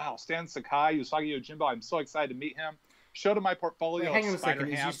artist. Like, wow, Stan Sakai, Usagi Yojimbo, I'm so excited to meet him. Showed him my portfolio. Wait, hang on a Spider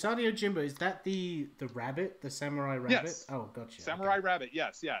second. Ham. Is Usagi Yojimbo, is that the rabbit, the samurai rabbit? Yes. Oh, gotcha. Samurai Rabbit,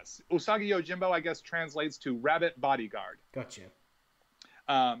 yes. Usagi Yojimbo, I guess, translates to Rabbit Bodyguard. Gotcha.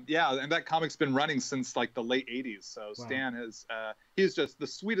 Yeah, and that comic's been running since like the late 80s. So Wow. Stan is, he's just the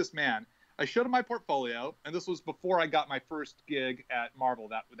sweetest man. I showed him my portfolio, and this was before I got my first gig at Marvel,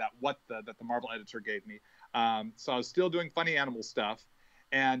 that the Marvel editor gave me. So I was still doing funny animal stuff.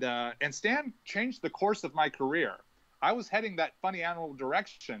 And Stan changed the course of my career. I was heading that funny animal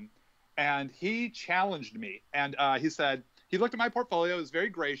direction, and he challenged me. And he said, he looked at my portfolio, was very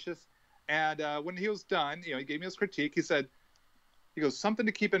gracious. And when he was done, he gave me his critique. He goes, something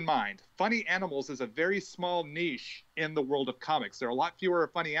to keep in mind. Funny animals is a very small niche in the world of comics. There are a lot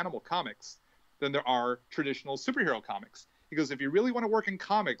fewer funny animal comics than there are traditional superhero comics. He goes, if you really want to work in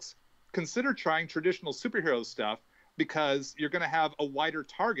comics, consider trying traditional superhero stuff because you're going to have a wider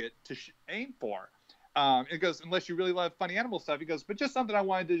target to aim for. It goes, unless you really love funny animal stuff. He goes, but just something I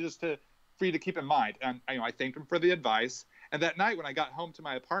wanted to for you to keep in mind. And I thanked him for the advice. And that night when I got home to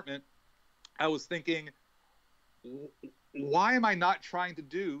my apartment, I was thinking, why am I not trying to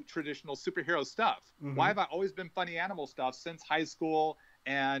do traditional superhero stuff? Mm-hmm. Why have I always been funny animal stuff since high school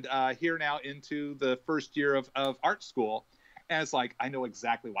and here now into the first year of art school? And it's like, I know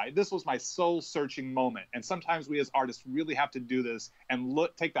exactly why. This was my soul-searching moment. And sometimes we as artists really have to do this and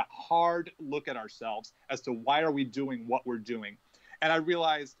take that hard look at ourselves as to why are we doing what we're doing. And I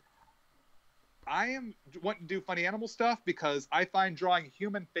realized I want to do funny animal stuff because I find drawing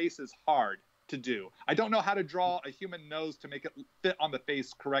human faces hard to do. I don't know how to draw a human nose to make it fit on the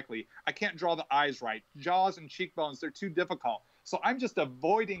face correctly. I can't draw the eyes right. Jaws and cheekbones, they're too difficult. So I'm just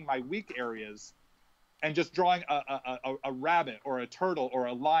avoiding my weak areas and just drawing a rabbit or a turtle or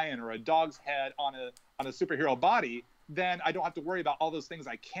a lion or a dog's head on a superhero body. Then I don't have to worry about all those things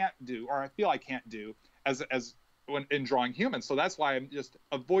I can't do or I feel I can't do as when in drawing humans. So that's why I'm just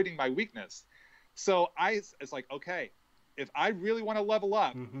avoiding my weakness. So it's like, okay, if I really want to level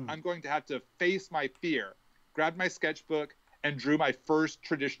up, mm-hmm. I'm going to have to face my fear, grabbed my sketchbook, and drew my first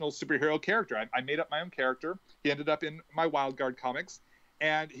traditional superhero character. I made up my own character. He ended up in my Wild Guard comics,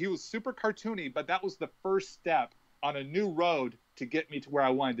 and he was super cartoony, but that was the first step on a new road to get me to where I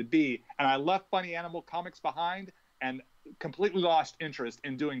wanted to be. And I left funny animal comics behind and completely lost interest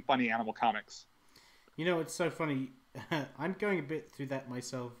in doing funny animal comics. It's so funny. I'm going a bit through that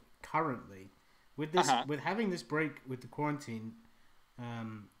myself currently. With this, with having this break with the quarantine,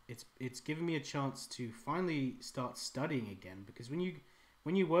 it's given me a chance to finally start studying again. Because when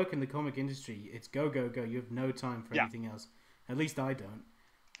you work in the comic industry, it's go go go. You have no time for anything else. At least I don't.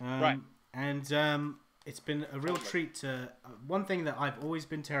 Right. And it's been a real treat to. One thing that I've always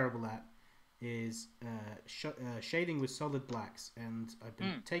been terrible at is shading with solid blacks, and I've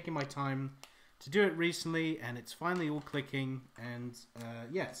been taking my time to do it recently, and it's finally all clicking. And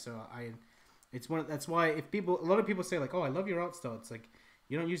so that's why a lot of people say like, oh, I love your art style. It's like,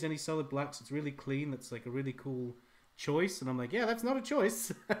 you don't use any solid blacks. It's really clean. That's like a really cool choice. And I'm like, yeah, that's not a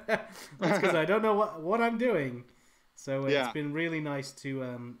choice. That's because I don't know what I'm doing. So it's been really nice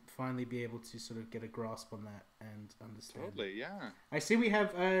to finally be able to sort of get a grasp on that and understand. Totally, yeah. I see we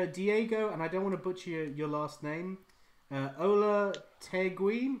have Diego, and I don't want to butcher your last name. Ola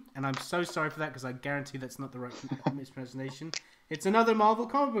Tegui, and I'm so sorry for that because I guarantee that's not the right mispronunciation. It's another Marvel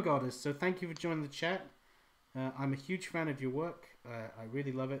comic book artist, so thank you for joining the chat. I'm a huge fan of your work. I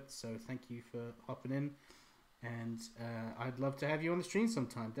really love it, so thank you for hopping in. And I'd love to have you on the stream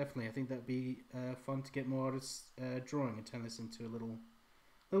sometime, definitely. I think that'd be fun to get more artists drawing and turn this into a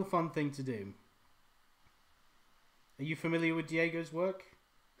little fun thing to do. Are you familiar with Diego's work?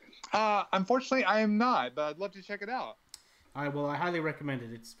 Unfortunately, I am not, but I'd love to check it out. I highly recommend it.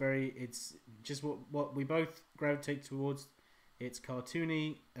 It's just what we both gravitate towards. It's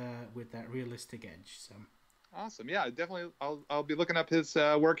cartoony with that realistic edge. So awesome, yeah, definitely. I'll be looking up his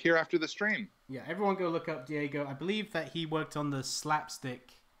work here after the stream. Yeah, everyone go look up Diego. I believe that he worked on the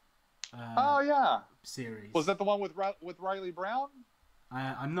Slapstick. Series. Was that the one with Riley Brown?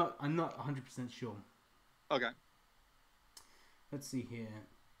 I'm not 100% sure. Okay. Let's see here.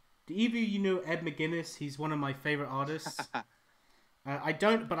 Do either of you know Ed McGuinness? He's one of my favorite artists. I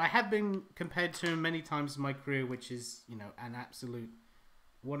don't, but I have been compared to him many times in my career, which is, an absolute,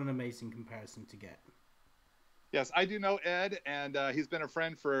 what an amazing comparison to get. Yes, I do know Ed, and he's been a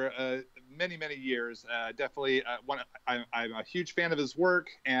friend for many, many years. Definitely, I'm a huge fan of his work,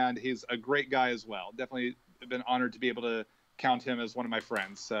 and he's a great guy as well. Definitely been honored to be able to count him as one of my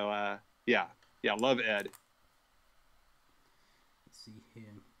friends. So, love Ed. Let's see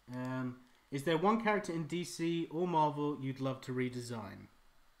here. Is there one character in DC or Marvel you'd love to redesign?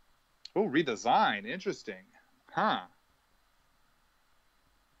 Oh, redesign. Interesting. Huh.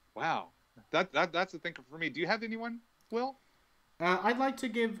 Wow. That's a thinker for me. Do you have anyone, Will? I'd like to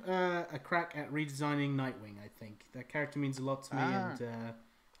give a crack at redesigning Nightwing, I think. That character means a lot to me, and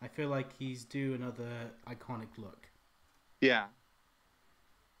I feel like he's due another iconic look. Yeah.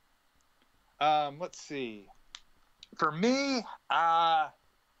 Let's see. For me,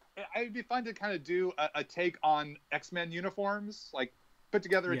 it'd be fun to kind of do a take on X-Men uniforms, like put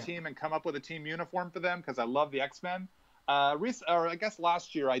together a team and come up with a team uniform for them, because I love the X-Men. Or I guess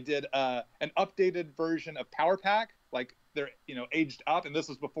last year I did an updated version of Power Pack, like they're aged up, and this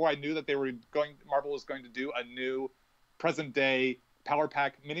was before I knew that Marvel was going to do a new present day Power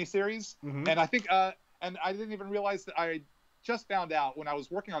Pack miniseries. And I think and I didn't even realize that I just found out when I was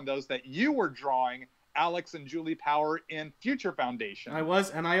working on those that you were drawing Alex and Julie Power in Future Foundation. I was,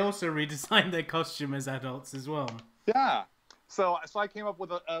 and I also redesigned their costume as adults as well. Yeah. So I came up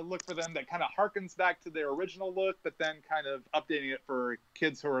with a look for them that kind of harkens back to their original look, but then kind of updating it for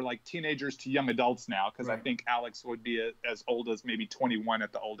kids who are like teenagers to young adults now, because I think Alex would be as old as maybe 21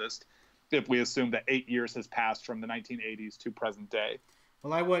 at the oldest, if we assume that 8 years has passed from the 1980s to present day.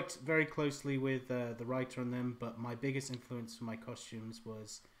 Well, I worked very closely with the writer on them, but my biggest influence for my costumes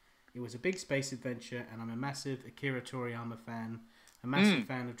was it was a big space adventure, and I'm a massive Akira Toriyama fan, a massive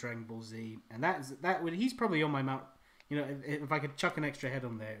fan of Dragon Ball Z, and he's probably on my mount. If I could chuck an extra head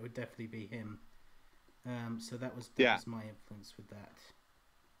on there, it would definitely be him. So that was my influence with that.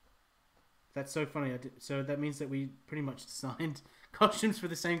 That's so funny. So that means that we pretty much designed costumes for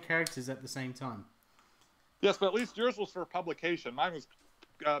the same characters at the same time. Yes, but at least yours was for publication. Mine was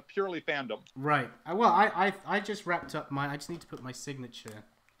purely fandom. Right. Well, I just wrapped up mine. I just need to put my signature.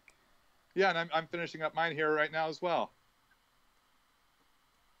 Yeah, and I'm finishing up mine here right now as well.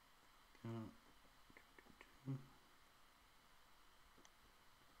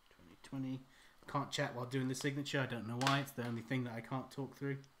 2020. Can't chat while doing the signature. I don't know why. It's the only thing that I can't talk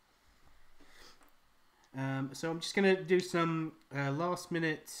through. So I'm just going to do some last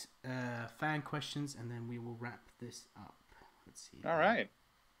minute fan questions, and then we will wrap this up. Let's see. All right.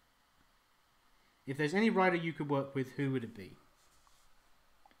 If there's any writer you could work with, who would it be?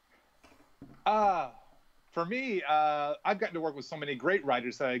 For me, I've gotten to work with so many great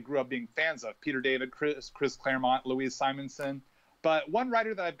writers that I grew up being fans of. Peter David, Chris Claremont, Louise Simonson. But one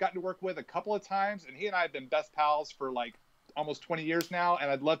writer that I've gotten to work with a couple of times, and he and I have been best pals for like almost 20 years now, and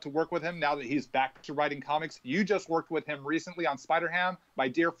I'd love to work with him now that he's back to writing comics. You just worked with him recently on Spider-Ham, my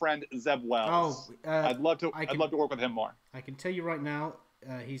dear friend Zeb Wells. I'd love to work with him more. I can tell you right now,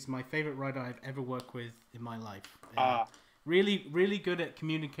 he's my favorite writer I've ever worked with in my life. Really, really good at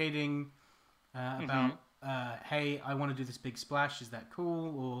communicating about, hey, I want to do this big splash. Is that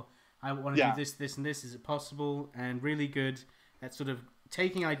cool? Or I want to do this, this, and this. Is it possible? And really good at sort of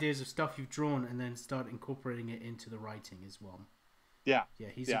taking ideas of stuff you've drawn and then start incorporating it into the writing as well. Yeah,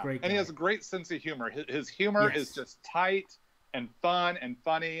 he's a great guy. And he has a great sense of humor. His humor is just tight and fun and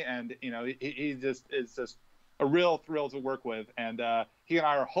funny, and he just is just a real thrill to work with. And he and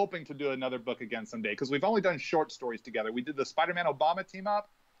I are hoping to do another book again someday, because we've only done short stories together. We did the Spider-Man Obama team up.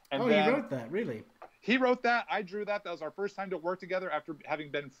 And he wrote that, really? He wrote that. I drew that. That was our first time to work together after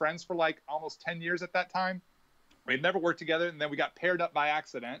having been friends for like almost 10 years at that time. We'd never worked together, and then we got paired up by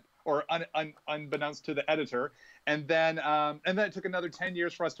accident, or unbeknownst to the editor. And then it took another 10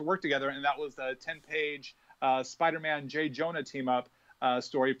 years for us to work together, and that was a 10-page Spider-Man J. Jonah team-up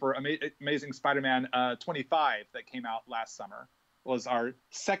story for Amazing Spider-Man 25 that came out last summer. It was our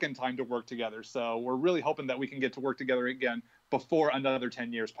second time to work together, so we're really hoping that we can get to work together again before another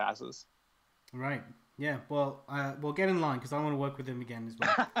 10 years passes. Right. Yeah, well, we'll get in line, because I want to work with him again as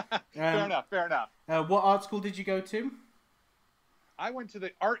well. Fair enough. What art school did you go to? I went to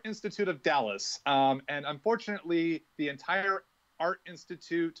the Art Institute of Dallas, and unfortunately, the entire Art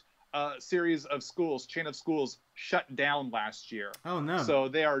Institute series of schools, chain of schools, shut down last year. Oh, no. So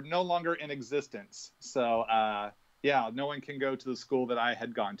they are no longer in existence. So, no one can go to the school that I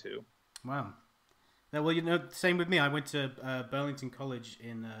had gone to. Wow. Well, same with me. I went to Burlington College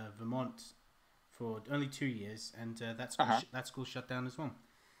in Vermont for only 2 years, and that school shut down as well.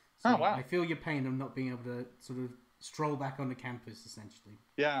 So wow. I feel your pain of not being able to sort of stroll back onto campus, essentially.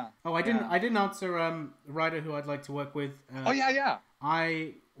 Yeah. Oh, I didn't answer a writer who I'd like to work with. I'm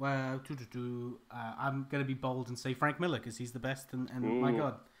gonna be bold and say Frank Miller, because he's the best, and my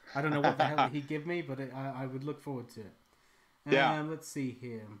God, I don't know what the hell he'd give me, but I would look forward to it. Let's see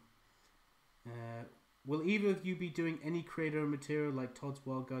here. Will either of you be doing any creator material like Todd's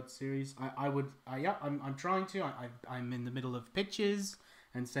Wild Guard series? I'm trying to. I'm in the middle of pitches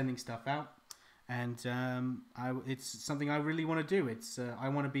and sending stuff out. and it's something I really want to do. I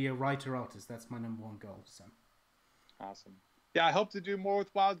want to be a writer artist. That's my number one goal. So awesome. Yeah, I hope to do more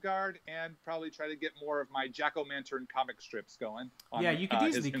with Wildguard and probably try to get more of my Jack-O-Lantern comic strips going on you could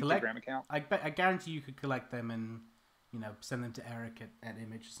easily his collect. Instagram account. I guarantee you could collect them and send them to Eric at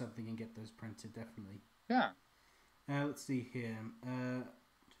Image or something and get those printed. Definitely. Yeah. Let's see here.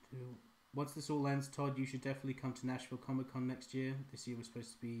 Once this all ends, Todd, you should definitely come to Nashville Comic Con next year. This year was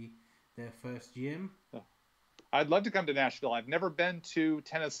supposed to be their first year. Oh. I'd love to come to Nashville. I've never been to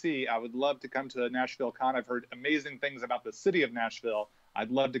Tennessee. I would love to come to a Nashville Con. I've heard amazing things about the city of Nashville.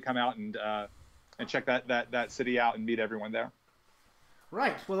 I'd love to come out and check that city out and meet everyone there.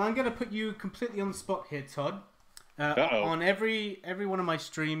 Right. Well, I'm going to put you completely on the spot here, Todd. On every one of my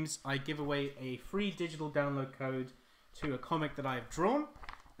streams, I give away a free digital download code to a comic that I've drawn.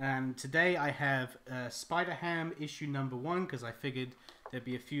 And today I have Spider-Ham issue number 1 because I figured there'd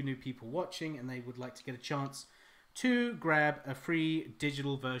be a few new people watching and they would like to get a chance to grab a free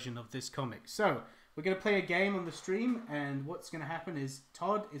digital version of this comic. So we're going to play a game on the stream, and what's going to happen is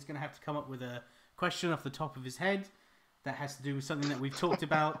Todd is going to have to come up with a question off the top of his head that has to do with something that we've talked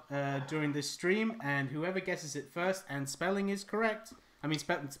about during this stream, and whoever guesses it first and spelling is correct,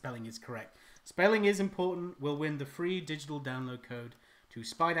 spelling is correct, spelling is important, will win the free digital download code to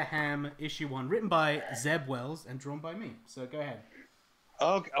Spider-Ham issue 1, written by Zeb Wells and drawn by me. So go ahead.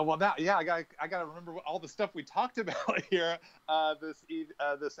 Okay. Well, I gotta remember all the stuff we talked about here this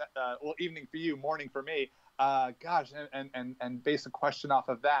evening for you, morning for me. Gosh, and base a question off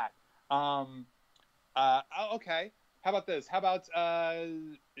of that. Okay. How about this? How about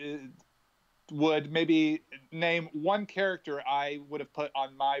would maybe name one character I would have put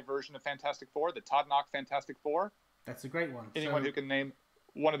on my version of Fantastic Four, the Todd Nauck Fantastic Four? That's a great one. Anyone who can name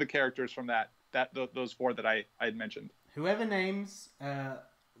one of the characters from those 4 that I had mentioned. Whoever names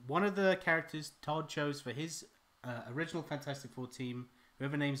one of the characters Todd chose for his original Fantastic Four team,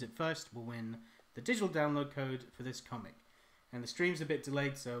 whoever names it first will win the digital download code for this comic. And the stream's a bit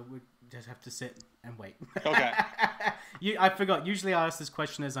delayed, so we just have to sit and wait. Okay. I forgot. Usually I ask this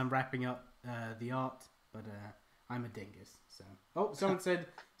question as I'm wrapping up the art, but I'm a dingus. So, someone said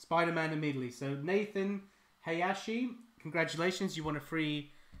Spider-Man immediately. So Nathan Hayashi, congratulations. You won a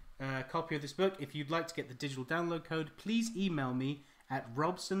free copy of this book. If you'd like to get the digital download code, please email me at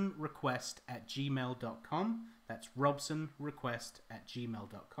robsonrequest@gmail.com. That's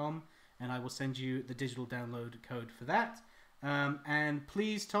robsonrequest@gmail.com, and I will send you the digital download code for that. And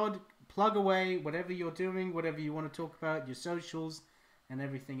please, Todd, plug away whatever you're doing, whatever you want to talk about, your socials, and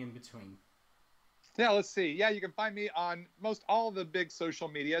everything in between. Yeah, let's see. Yeah, you can find me on most all of the big social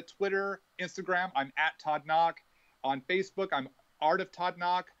media, Twitter, Instagram. I'm at Todd Nauck. On Facebook, I'm Art of Todd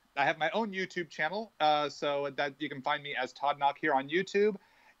Nauck. I have my own YouTube channel, so that you can find me as Todd Nauck here on YouTube.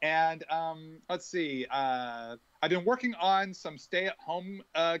 And let's see. I've been working on some stay-at-home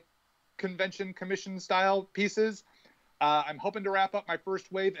convention commission style pieces. I'm hoping to wrap up my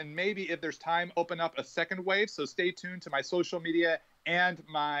first wave and maybe, if there's time, open up a second wave. So stay tuned to my social media and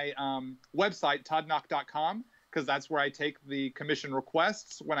my website, toddnauck.com, because that's where I take the commission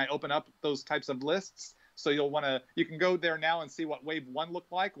requests when I open up those types of lists. So you can go there now and see what wave 1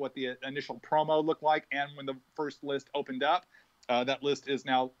 looked like, what the initial promo looked like, and when the first list opened up. That list is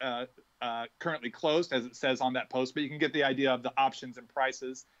now currently closed, as it says on that post, but you can get the idea of the options and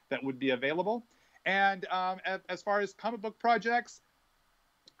prices that would be available. And as far as comic book projects,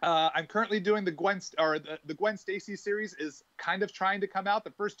 I'm currently doing the Gwen Stacy series is kind of trying to come out.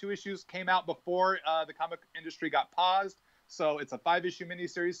 The first 2 issues came out before the comic industry got paused. So it's a 5-issue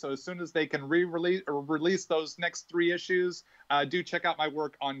miniseries. So as soon as they can release those next 3 issues, do check out my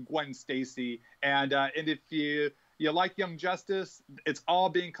work on Gwen Stacy. And if you like Young Justice, it's all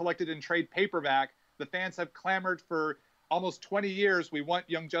being collected in trade paperback. The fans have clamored for almost 20 years. We want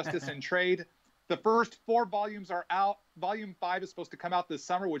Young Justice in trade. The first 4 volumes are out. Volume 5 is supposed to come out this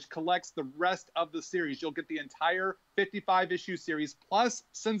summer, which collects the rest of the series. You'll get the entire 55-issue series, plus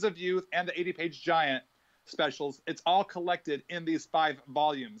Sins of Youth and the 80-page Giant specials. It's all collected in these 5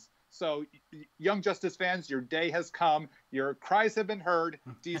 volumes. So, Young Justice fans, your day has come. Your cries have been heard.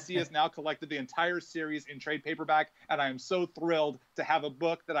 DC has now collected the entire series in trade paperback, and I am so thrilled to have a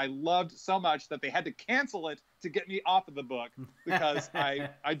book that I loved so much that they had to cancel it to get me off of the book, because I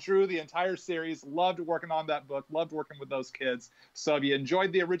drew the entire series, loved working on that book, loved working with those kids. So if you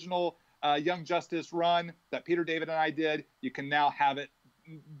enjoyed the original Young Justice run that Peter David and I did, you can now have it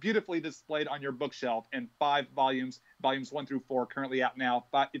beautifully displayed on your bookshelf in 5 volumes, volumes 1 through 4, currently out now.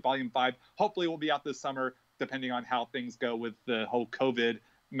 Volume 5 hopefully will be out this summer, depending on how things go with the whole COVID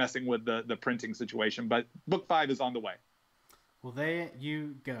messing with the printing situation. But book 5 is on the way. Well, there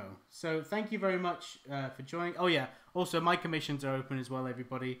you go. So thank you very much for joining. Oh, yeah. Also, my commissions are open as well,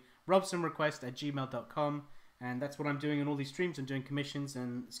 everybody. RobsonRequest@gmail.com. And that's what I'm doing in all these streams. I'm doing commissions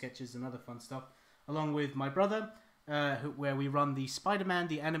and sketches and other fun stuff, along with my brother, where we run the Spider-Man,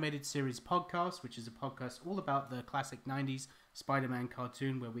 the Animated Series podcast, which is a podcast all about the classic 90s Spider-Man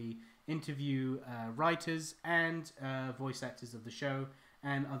cartoon, where we interview writers and voice actors of the show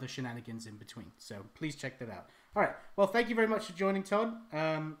and other shenanigans in between. So please check that out. All right. Well, thank you very much for joining, Todd.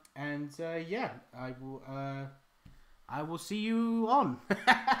 Yeah, I will see you on.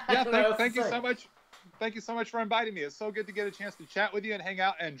 Yeah, thank you so much. Thank you so much for inviting me. It's so good to get a chance to chat with you and hang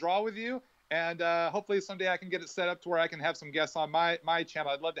out and draw with you. And hopefully someday I can get it set up to where I can have some guests on my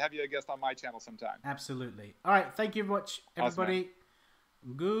channel. I'd love to have you a guest on my channel sometime. Absolutely. All right. Thank you very much, everybody.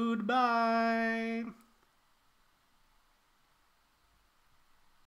 Awesome. Goodbye.